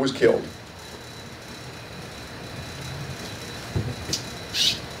Yamamoto was killed.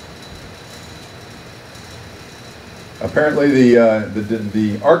 Apparently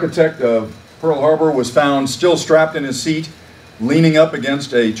the architect of Pearl Harbor was found still strapped in his seat, leaning up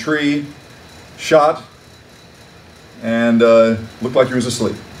against a tree, shot, and looked like he was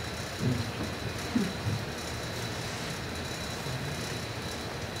asleep.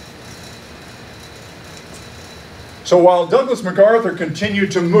 So while Douglas MacArthur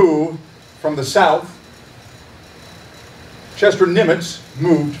continued to move from the south, Chester Nimitz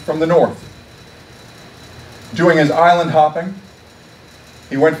moved from the north. Doing his island hopping,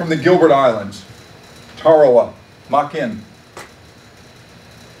 he went from the Gilbert Islands, Tarawa, Makin,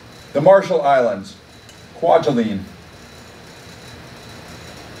 the Marshall Islands, Kwajalein.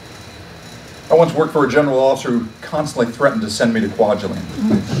 I once worked for a general officer who constantly threatened to send me to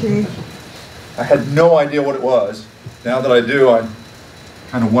Kwajalein. I had no idea what it was. Now that I do, I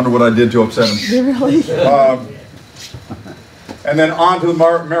kind of wonder what I did to upset him. Really? And then on to the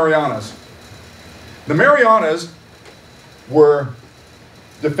Marianas. The Marianas were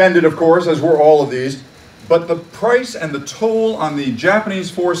defended, of course, as were all of these, but the price and the toll on the Japanese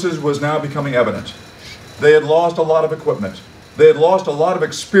forces was now becoming evident. They had lost a lot of equipment. They had lost a lot of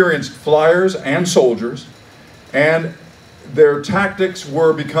experienced flyers and soldiers, and their tactics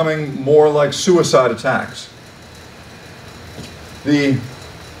were becoming more like suicide attacks. The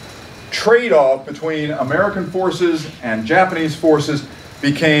trade-off between American forces and Japanese forces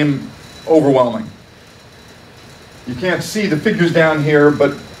became overwhelming. You can't see the figures down here,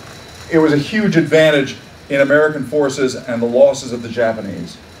 but it was a huge advantage in American forces and the losses of the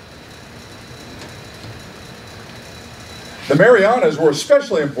Japanese. The Marianas were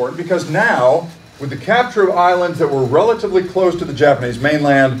especially important because now, with the capture of islands that were relatively close to the Japanese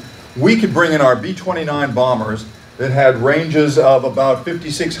mainland, we could bring in our B-29 bombers that had ranges of about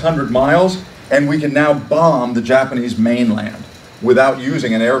 5,600 miles, and we can now bomb the Japanese mainland without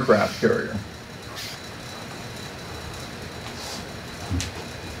using an aircraft carrier.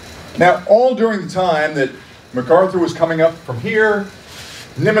 Now, all during the time that MacArthur was coming up from here,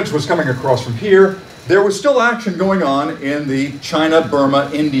 Nimitz was coming across from here, there was still action going on in the China, Burma,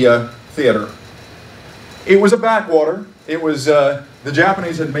 India theater. It was a backwater. It was, the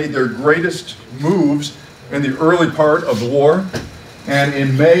Japanese had made their greatest moves in the early part of the war, and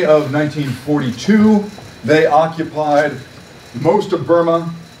in May of 1942, they occupied most of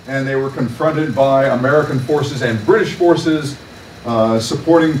Burma, and they were confronted by American forces and British forces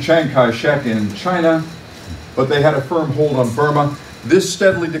supporting Chiang Kai-shek in China, but they had a firm hold on Burma. This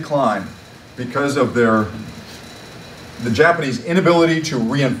steadily declined because of the Japanese inability to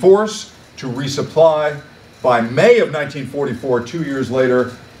reinforce, to resupply. By May of 1944, 2 years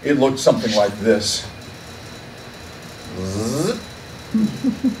later, it looked something like this.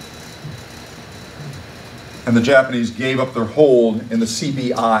 And the Japanese gave up their hold in the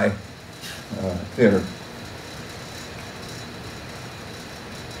CBI theater.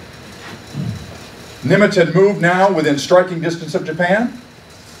 Nimitz had moved now within striking distance of Japan.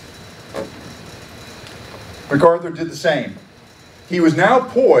 MacArthur did the same. He was now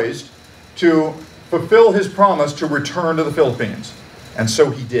poised to fulfill his promise to return to the Philippines, and so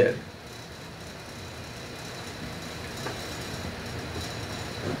he did.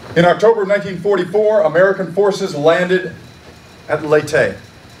 In October of 1944, American forces landed at Leyte.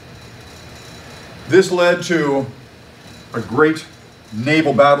 This led to a great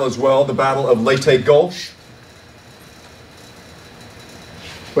naval battle as well, the Battle of Leyte Gulf.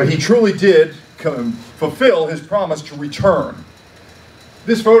 But he truly did fulfill his promise to return.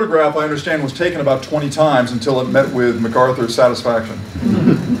 This photograph, I understand, was taken about 20 times until it met with MacArthur's satisfaction.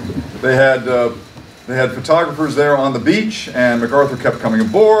 They had photographers there on the beach, and MacArthur kept coming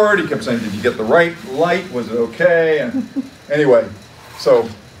aboard. He kept saying, "Did you get the right light? Was it okay?" And anyway, so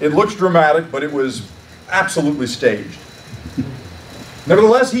it looks dramatic, but it was absolutely staged.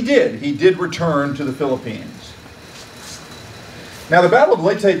 Nevertheless, he did return to the Philippines. Now, the Battle of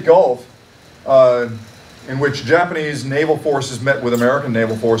Leyte Gulf, in which Japanese naval forces met with American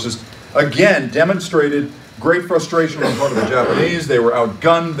naval forces, again demonstrated great frustration on the part of the Japanese. They were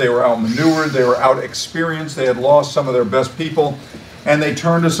outgunned, they were outmaneuvered, they were out-experienced, they had lost some of their best people, and they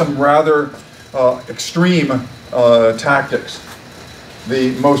turned to some rather extreme tactics.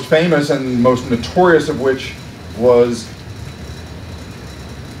 The most famous and most notorious of which was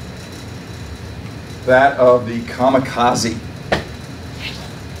that of the kamikaze.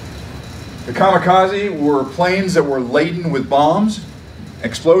 The kamikaze were planes that were laden with bombs,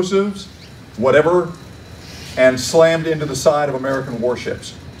 explosives, whatever, and slammed into the side of American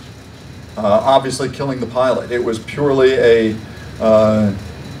warships, obviously killing the pilot. It was purely a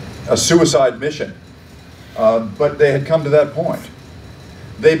suicide mission, but they had come to that point.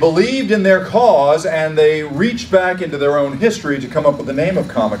 They believed in their cause, and they reached back into their own history to come up with the name of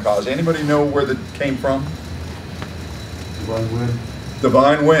kamikaze. Anybody know where that came from? Divine wind.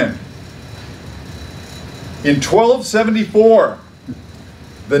 Divine wind. In 1274,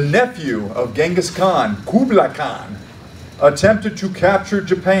 the nephew of Genghis Khan, Kublai Khan, attempted to capture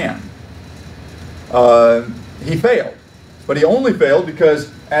Japan. He failed, but he only failed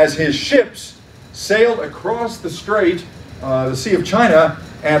because as his ships sailed across the strait, the Sea of China,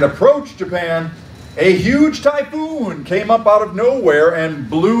 and approached Japan, a huge typhoon came up out of nowhere and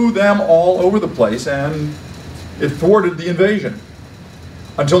blew them all over the place, and it thwarted the invasion.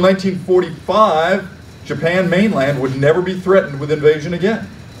 Until 1945, Japan mainland would never be threatened with invasion again.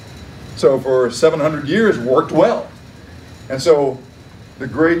 So for 700 years, worked well. And so the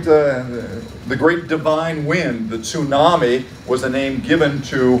great divine wind, the tsunami, was the name given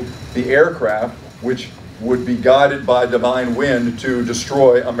to the aircraft, which would be guided by divine wind to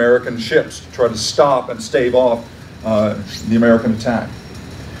destroy American ships, to try to stop and stave off the American attack.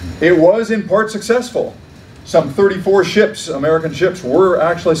 It was in part successful. Some 34 ships, American ships, were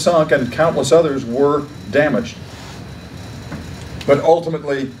actually sunk, and countless others were damaged. But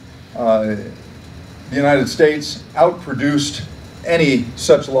ultimately, the United States outproduced any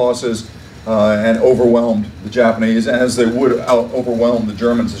such losses and overwhelmed the Japanese, as they would overwhelm the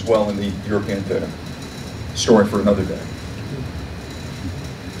Germans as well in the European theater. Story for another day.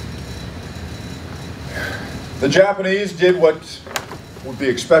 The Japanese did what would be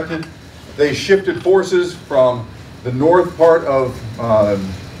expected. They shifted forces from the north part of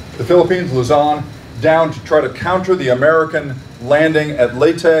the Philippines, Luzon, down to try to counter the American landing at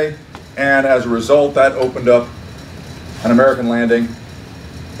Leyte, and as a result, that opened up an American landing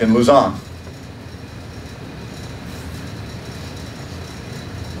in Luzon.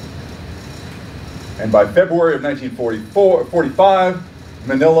 And by February of 1945,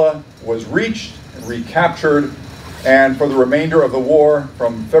 Manila was reached, recaptured, and for the remainder of the war,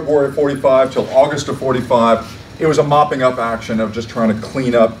 from February of 45 till August of 45, it was a mopping up action of just trying to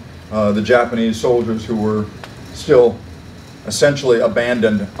clean up the Japanese soldiers who were still essentially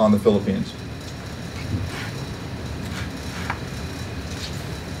abandoned on the Philippines.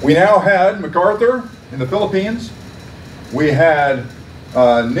 We now had MacArthur in the Philippines. We had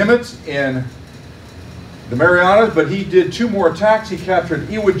Nimitz in the Marianas, but he did 2 more attacks. He captured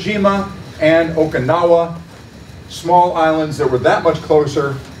Iwo Jima and Okinawa, small islands that were that much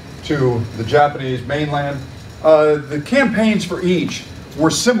closer to the Japanese mainland. The campaigns for each were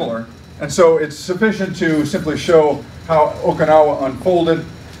similar, and so it's sufficient to simply show how Okinawa unfolded.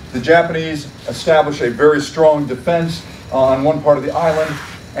 The Japanese established a very strong defense on one part of the island,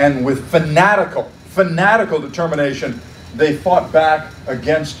 and with fanatical determination, they fought back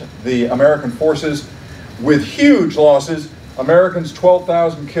against the American forces with huge losses. Americans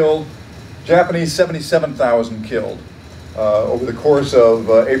 12,000 killed, Japanese 77,000 killed over the course of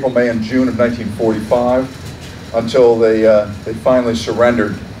April, May, and June of 1945 until they finally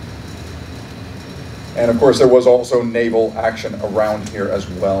surrendered. And of course there was also naval action around here as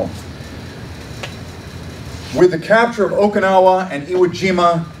well. With the capture of Okinawa and Iwo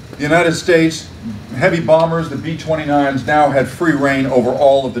Jima, the United States heavy bombers, the B-29s, now had free reign over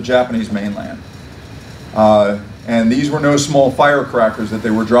all of the Japanese mainland. And these were no small firecrackers that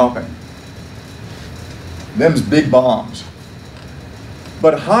they were dropping. Them's big bombs.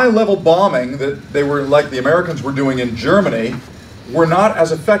 But high-level bombing that they were, like the Americans were doing in Germany, were not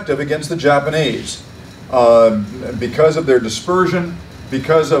as effective against the Japanese because of their dispersion,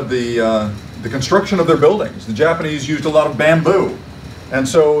 because of the construction of their buildings. The Japanese used a lot of bamboo, and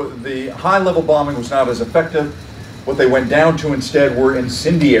so the high-level bombing was not as effective. What they went down to instead were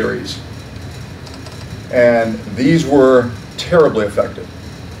incendiaries, and these were terribly effective.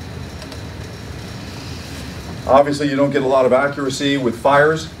 Obviously, you don't get a lot of accuracy with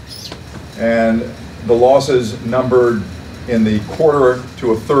fires, and the losses numbered in the 1/4 to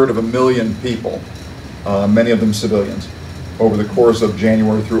 1/3 of a million people, many of them civilians, over the course of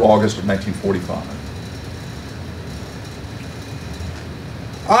January through August of 1945.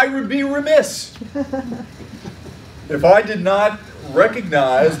 I would be remiss if I did not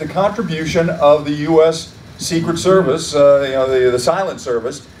recognize the contribution of the U.S. Secret Service, the Silent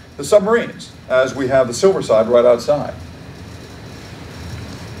Service, the submarines, as we have the Silver Side right outside.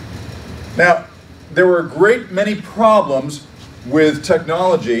 Now, there were a great many problems with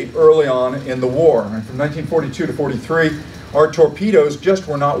technology early on in the war. And from 1942 to 43, our torpedoes just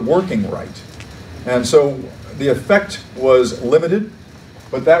were not working right. And so the effect was limited,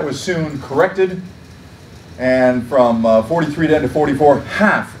 but that was soon corrected. And from 43 to 44,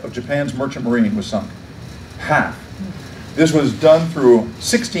 half of Japan's merchant marine was sunk. Half. This was done through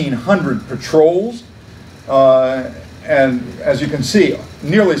 1,600 patrols, and as you can see,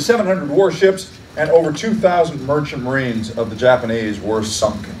 nearly 700 warships and over 2,000 merchant marines of the Japanese were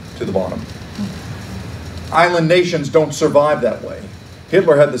sunk to the bottom. Island nations don't survive that way.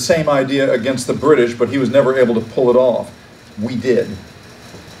 Hitler had the same idea against the British, but he was never able to pull it off. We did.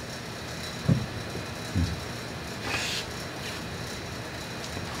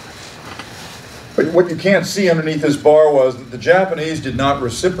 But what you can't see underneath this bar was that the Japanese did not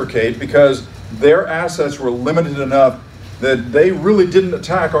reciprocate because their assets were limited enough that they really didn't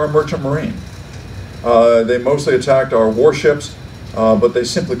attack our merchant marine. They mostly attacked our warships, but they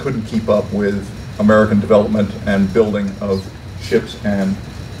simply couldn't keep up with American development and building of ships, and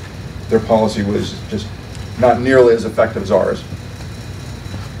their policy was just not nearly as effective as ours.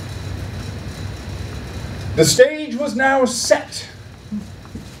 The stage was now set.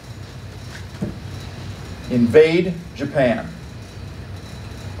 Invade Japan.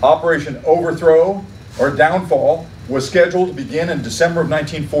 Operation Overthrow or Downfall was scheduled to begin in December of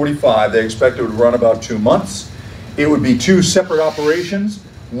 1945. They expected it would run about 2 months. It would be 2 separate operations.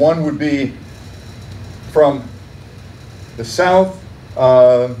 One would be from the south,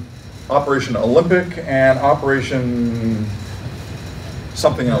 Operation Olympic, and Operation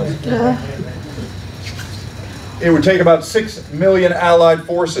something else. It would take about 6 million Allied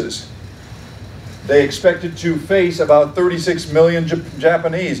forces. They expected to face about 36 million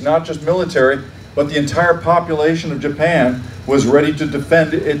Japanese, not just military, but the entire population of Japan was ready to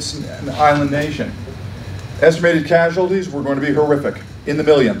defend its island nation. Estimated casualties were going to be horrific, in the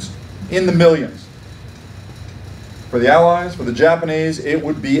millions, in the millions. For the Allies, for the Japanese, it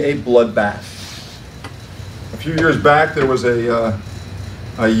would be a bloodbath. A few years back, there was a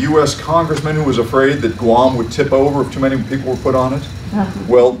U.S. congressman who was afraid that Guam would tip over if too many people were put on it.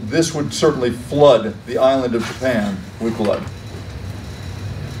 Well, this would certainly flood the island of Japan with blood.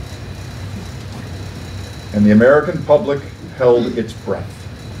 And the American public held its breath,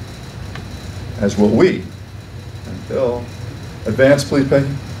 as will we. Until, advance please, Peggy.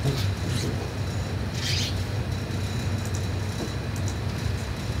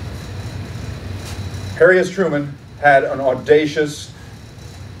 Harry S. Truman had an audacious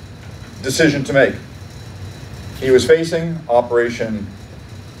decision to make. He was facing the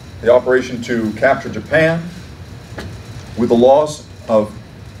operation to capture Japan with the loss of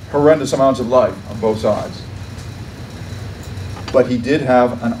horrendous amounts of life on both sides. But he did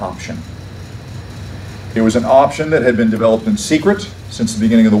have an option. It was an option that had been developed in secret since the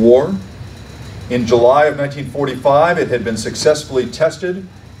beginning of the war. In July of 1945, it had been successfully tested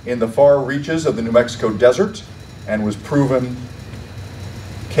in the far reaches of the New Mexico desert and was proven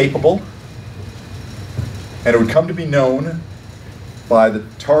capable. And it would come to be known by the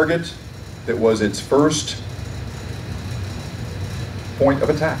target that was its first point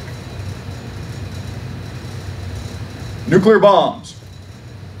of attack. Nuclear bombs,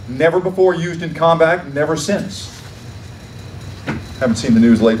 never before used in combat, never since. Haven't seen the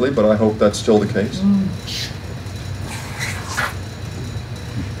news lately, but I hope that's still the case.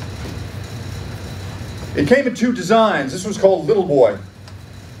 It came in 2 designs. This was called Little Boy.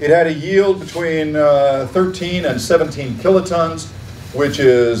 It had a yield between 13 and 17 kilotons, which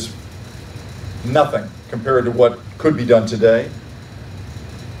is nothing compared to what could be done today.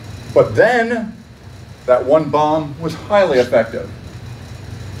 But then, that one bomb was highly effective.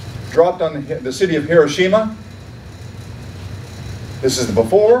 Dropped on the city of Hiroshima. This is the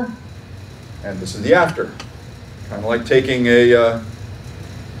before, and this is the after. Kind of like taking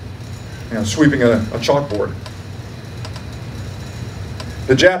sweeping a chalkboard.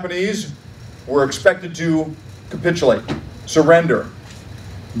 The Japanese were expected to capitulate, surrender,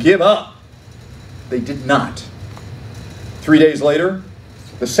 give up. They did not. 3 days later,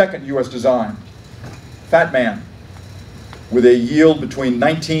 the second U.S. design, Fat Man, with a yield between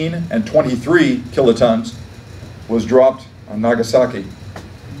 19 and 23 kilotons, was dropped on Nagasaki.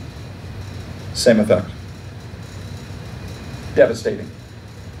 Same effect. Devastating.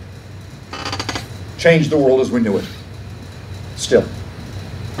 Changed the world as we knew it. Still.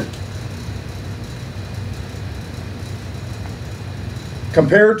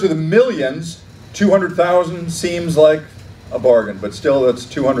 Compared to the millions, 200,000 seems like a bargain, but still that's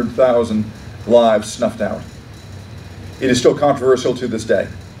 200,000 lives snuffed out. It is still controversial to this day.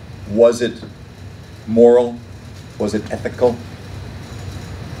 Was it moral? Was it ethical?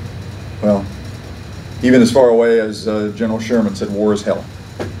 Well, even as far away as General Sherman said, war is hell.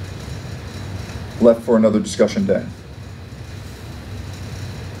 Left for another discussion day.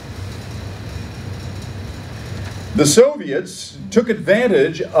 The Soviets took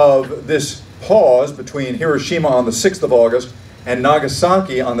advantage of this pause between Hiroshima on the 6th of August and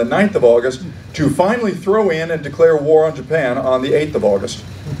Nagasaki on the 9th of August to finally throw in and declare war on Japan on the 8th of August.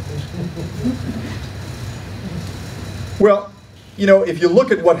 Well, you know, if you look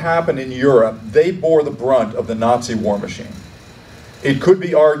at what happened in Europe, they bore the brunt of the Nazi war machine. It could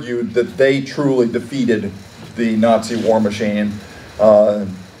be argued that they truly defeated the Nazi war machine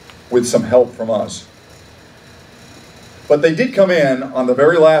with some help from us. But they did come in on the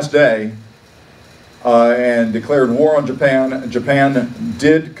very last day and declared war on Japan. Japan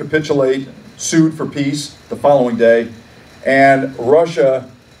did capitulate, sued for peace the following day, and Russia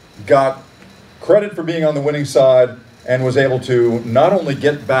got credit for being on the winning side and was able to not only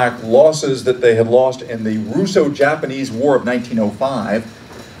get back losses that they had lost in the Russo-Japanese War of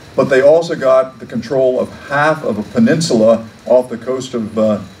 1905, but they also got the control of half of a peninsula off the coast of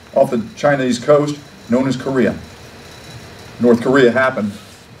off the Chinese coast known as Korea. North Korea happened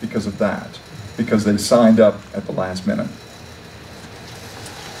because of that, because they signed up at the last minute.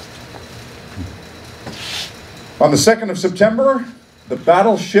 On the 2nd of September, the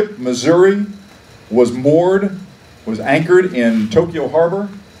battleship Missouri was anchored in Tokyo Harbor,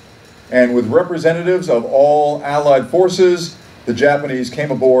 and with representatives of all Allied forces, the Japanese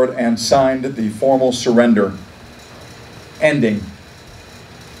came aboard and signed the formal surrender, ending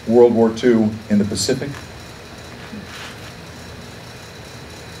World War II in the Pacific.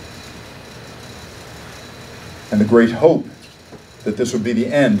 And the great hope that this would be the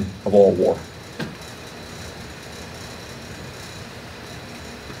end of all war.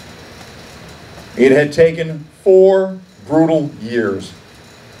 It had taken 4 brutal years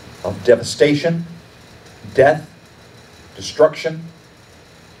of devastation, death, destruction.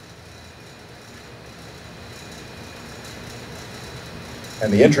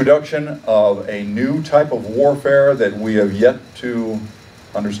 And the introduction of a new type of warfare that we have yet to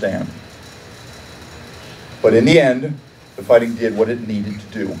understand. But in the end, the fighting did what it needed to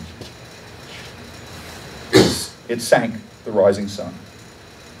do. It sank the rising sun.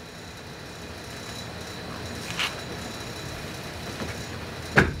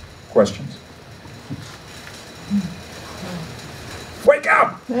 Questions? Wake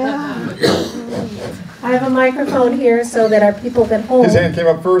up! I have a microphone here so that our people at home... His hand came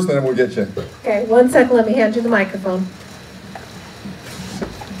up first, then we'll get you. Okay, 1 second, let me hand you the microphone.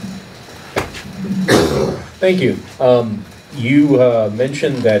 Thank you. You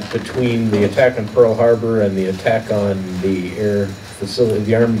mentioned that between the attack on Pearl Harbor and the attack on the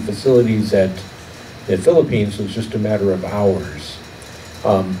Army facilities at the Philippines was just a matter of hours.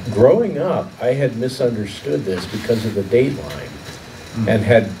 Growing up, I had misunderstood this because of the date line, and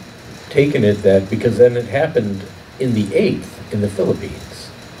had taken it that because then it happened in the 8th in the Philippines.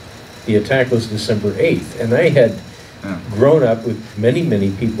 The attack was December 8th, and I had grown up with many,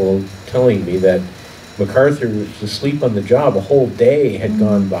 many people telling me that MacArthur was asleep on the job. A whole day had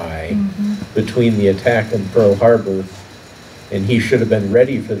gone by between the attack on Pearl Harbor, and he should have been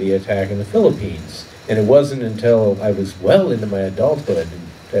ready for the attack in the Philippines. And it wasn't until I was well into my adulthood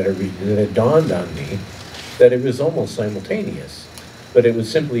that it dawned on me that it was almost simultaneous. But it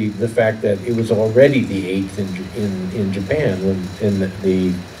was simply the fact that it was already the 8th in Japan, in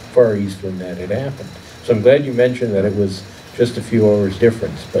the Far East, when that had happened. So I'm glad you mentioned that it was just a few hours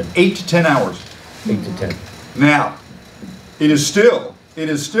difference, but 8 to 10 hours. 8 to 10. Now, it is still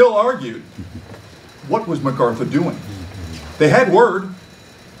argued, what was MacArthur doing? They had word.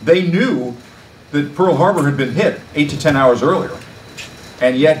 They knew that Pearl Harbor had been hit 8 to 10 hours earlier.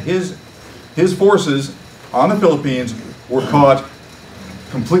 And yet his forces on the Philippines were caught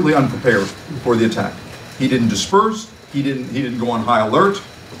completely unprepared for the attack. He didn't disperse. He didn't go on high alert.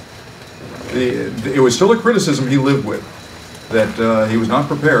 It was still a criticism he lived with, that he was not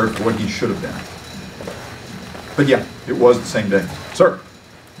prepared for what he should have done. But yeah, it was the same day. Sir?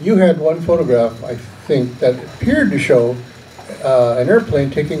 You had one photograph, I think, that appeared to show an airplane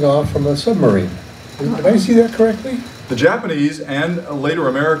taking off from a submarine. Did I see that correctly? The Japanese and later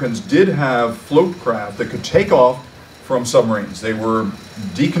Americans did have float craft that could take off from submarines. They were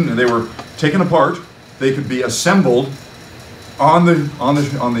taken apart. They could be assembled on the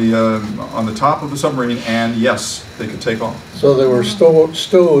top of the submarine, and yes, they could take off. So they were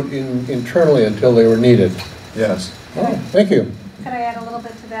stowed internally until they were needed. Yes. Oh, thank you. Could I add a little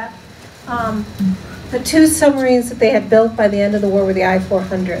bit to that? The 2 submarines that they had built by the end of the war were the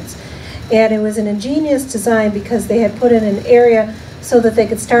I-400s. And it was an ingenious design because they had put in an area so that they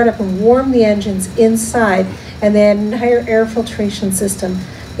could start up and warm the engines inside, and they had an entire air filtration system.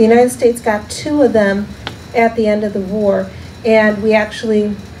 The United States got 2 of them at the end of the war, and we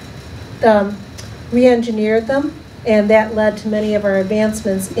actually re-engineered them, and that led to many of our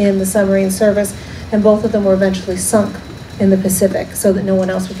advancements in the submarine service, and both of them were eventually sunk in the Pacific so that no one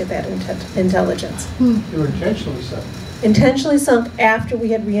else would get that intelligence. They were intentionally sunk. Intentionally sunk after we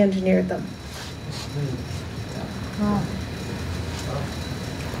had re-engineered them. Wow.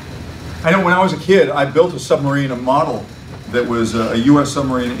 I know when I was a kid, I built a submarine, a model that was a U.S.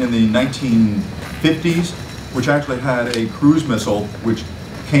 submarine in the 1950s, which actually had a cruise missile which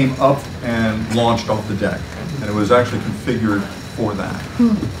came up and launched off the deck. And it was actually configured for that,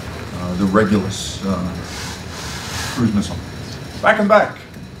 the Regulus cruise missile. Back and back.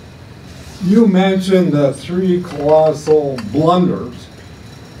 You mentioned the 3 colossal blunders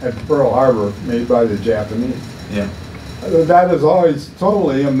at Pearl Harbor made by the Japanese. Yeah. That has always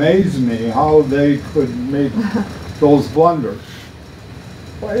totally amazed me how they could make those blunders.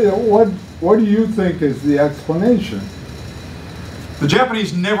 What do you think is the explanation? The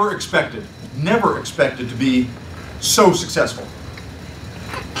Japanese never expected to be so successful.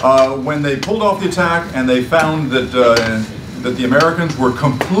 When they pulled off the attack and they found that the Americans were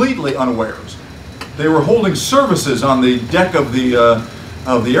completely unawares. They were holding services on the deck of the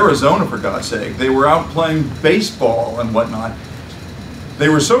Arizona, for God's sake. They were out playing baseball and whatnot. They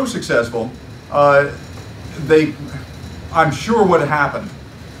were so successful. I'm sure what happened,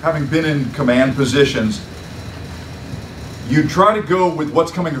 having been in command positions, you try to go with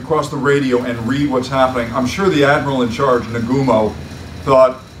what's coming across the radio and read what's happening. I'm sure the admiral in charge, Nagumo,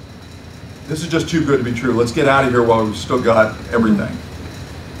 thought, this is just too good to be true. Let's get out of here while we've still got everything.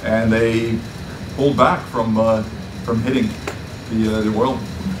 And they pulled back from hitting the oil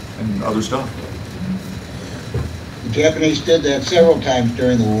and other stuff. The Japanese did that several times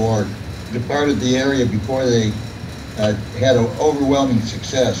during the war. Departed the area before they had an overwhelming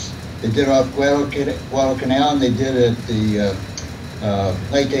success. They did it off Guadalcanal, and they did it at the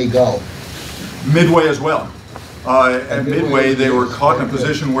Leyte Gulf. Midway as well. At Midway, they were caught in a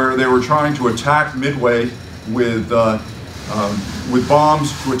position where they were trying to attack Midway with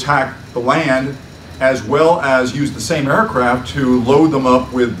bombs to attack the land, as well as use the same aircraft to load them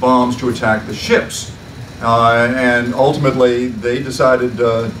up with bombs to attack the ships. And ultimately, they decided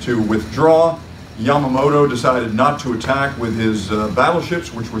to withdraw. Yamamoto decided not to attack with his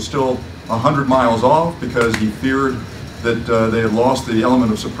battleships, which were still 100 miles off, because he feared that they had lost the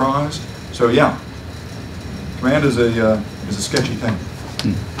element of surprise. So yeah, command is a sketchy thing.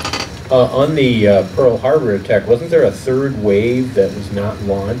 On the Pearl Harbor attack, wasn't there a 3rd wave that was not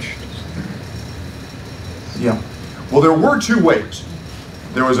launched? Yeah. Well, there were 2 waves.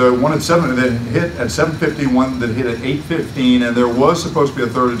 There was one at 7 that hit at 7:50, one that hit at 8:15, and there was supposed to be a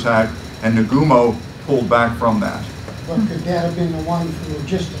 3rd attack, and Nagumo pulled back from that. But could that have been the one for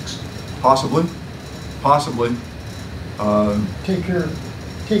logistics? Possibly. Possibly. Take care of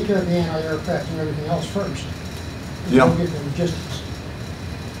the anti-aircraft and everything else first. Yeah. Don't get the logistics.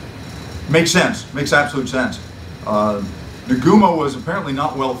 Makes sense. Makes absolute sense. Nagumo was apparently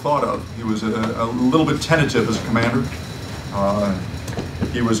not well thought of. He was a little bit tentative as a commander.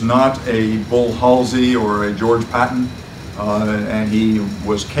 He was not a Bull Halsey or a George Patton, and he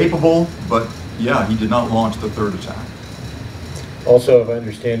was capable, but yeah, he did not launch the 3rd attack. Also, if I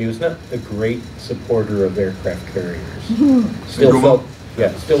understand, he was not a great supporter of aircraft carriers. Still felt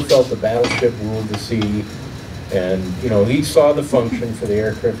the battleship ruled the sea, and he saw the function for the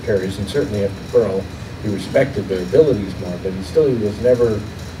aircraft carriers, and certainly after Pearl, he respected their abilities more. But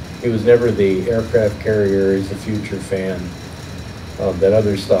he was never the aircraft carrier is the future fan that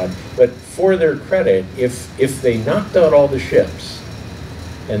others thought. But for their credit, if they knocked out all the ships,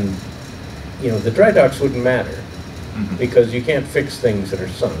 and the dry docks wouldn't matter, because you can't fix things that are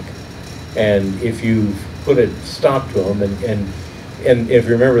sunk. And if you put a stop to them, and if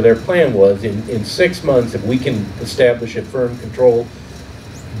you remember, their plan was in 6 months, if we can establish a firm control,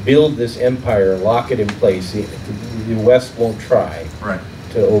 build this empire, lock it in place, the West won't try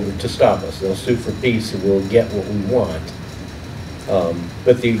to stop us. They'll sue for peace, and we'll get what we want.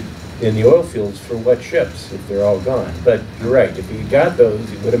 But in the oil fields, for what ships if they're all gone? But you're right. If you got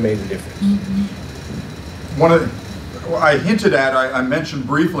those, it would have made a difference. I hinted at, I mentioned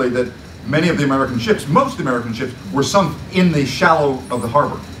briefly that many of the American ships, most of the American ships, were sunk in the shallow of the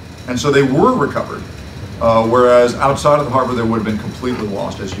harbor. And so they were recovered, whereas outside of the harbor they would have been completely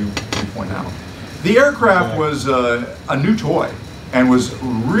lost, as you point out. The aircraft was a new toy and was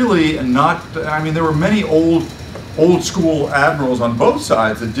really not, there were many old old school admirals on both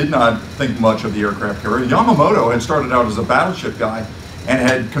sides that did not think much of the aircraft carrier. Yamamoto had started out as a battleship guy and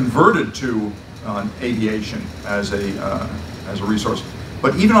had converted to aviation as a resource.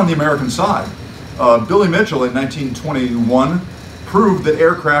 But even on the American side, Billy Mitchell in 1921 proved that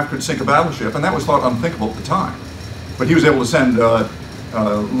aircraft could sink a battleship, and that was thought unthinkable at the time. But he was able to send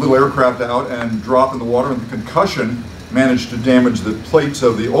little aircraft out and drop in the water, and the concussion managed to damage the plates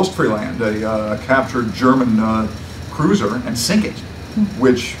of the Ostfriesland, a captured German cruiser, and sink it,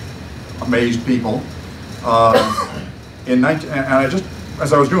 which amazed people. And I just,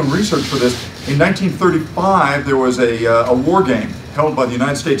 as I was doing research for this, in 1935 there was a war game held by the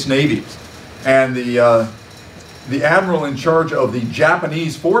United States Navy, and the admiral in charge of the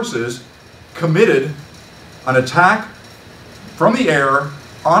Japanese forces committed an attack from the air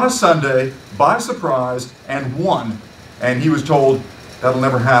on a Sunday by surprise and won. And he was told, that'll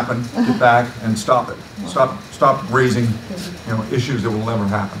never happen, get back and stop it. Stop raising, issues that will never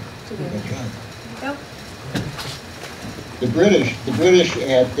happen. Yep. The British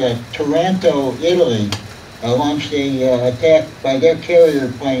at Taranto, Italy, launched a attack by their carrier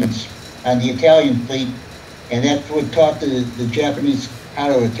planes on the Italian fleet, and that's what taught the Japanese how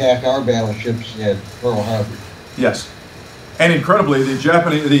to attack our battleships at Pearl Harbor. Yes, and incredibly,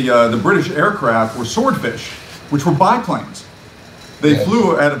 the British aircraft were Swordfish, which were biplanes. They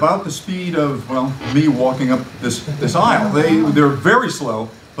flew at about the speed of, well, me walking up this aisle. They're very slow,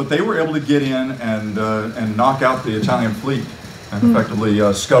 but they were able to get in and knock out the Italian fleet and effectively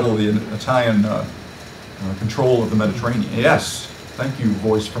scuttle the Italian control of the Mediterranean. Yes, thank you,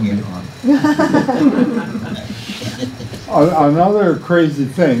 voice from beyond. Another crazy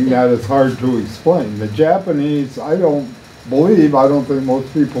thing that is hard to explain. The Japanese, I don't think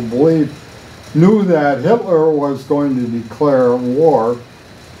most people believe, knew that Hitler was going to declare war,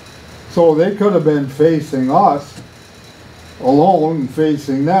 so they could have been facing us alone,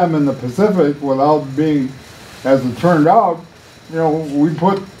 facing them in the Pacific without being, as it turned out, we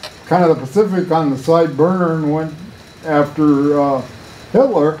put kind of the Pacific on the side burner and went after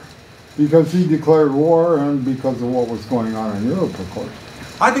Hitler because he declared war and because of what was going on in Europe, of course.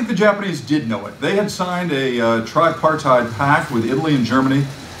 I think the Japanese did know it. They had signed a tripartite pact with Italy and Germany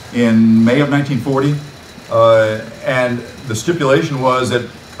in May of 1940, and the stipulation was that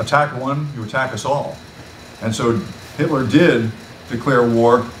attack one, you attack us all. And so Hitler did declare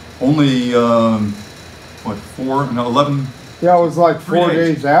war only, 11? Yeah, it was like 4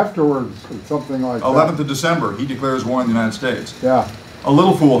 days afterwards, or something like 11th that. of December, he declares war in the United States. Yeah. A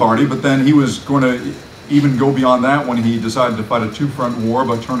little foolhardy, but then he was going to even go beyond that when he decided to fight a two-front war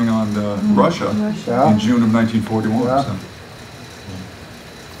by turning on Russia in June of 1941. Yeah. So.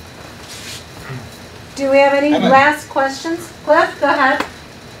 Do we have any last questions? Cliff, go ahead.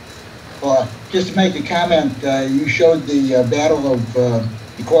 Well, just to make a comment, you showed the Battle of the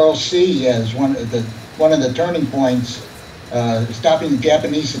Coral Sea as one of the turning points, stopping the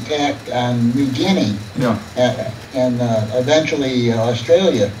Japanese attack on New Guinea and eventually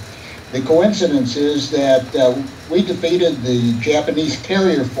Australia. The coincidence is that we defeated the Japanese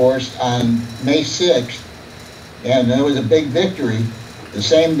carrier force on May 6th, and it was a big victory. The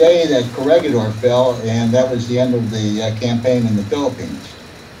same day that Corregidor fell, and that was the end of the campaign in the Philippines,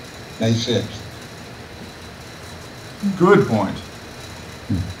 May 6th. Good point.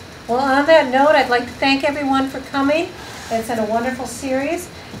 Well, on that note, I'd like to thank everyone for coming. It's been a wonderful series,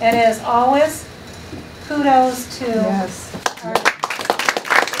 and as always, kudos to our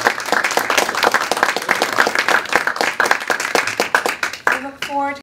we look forward to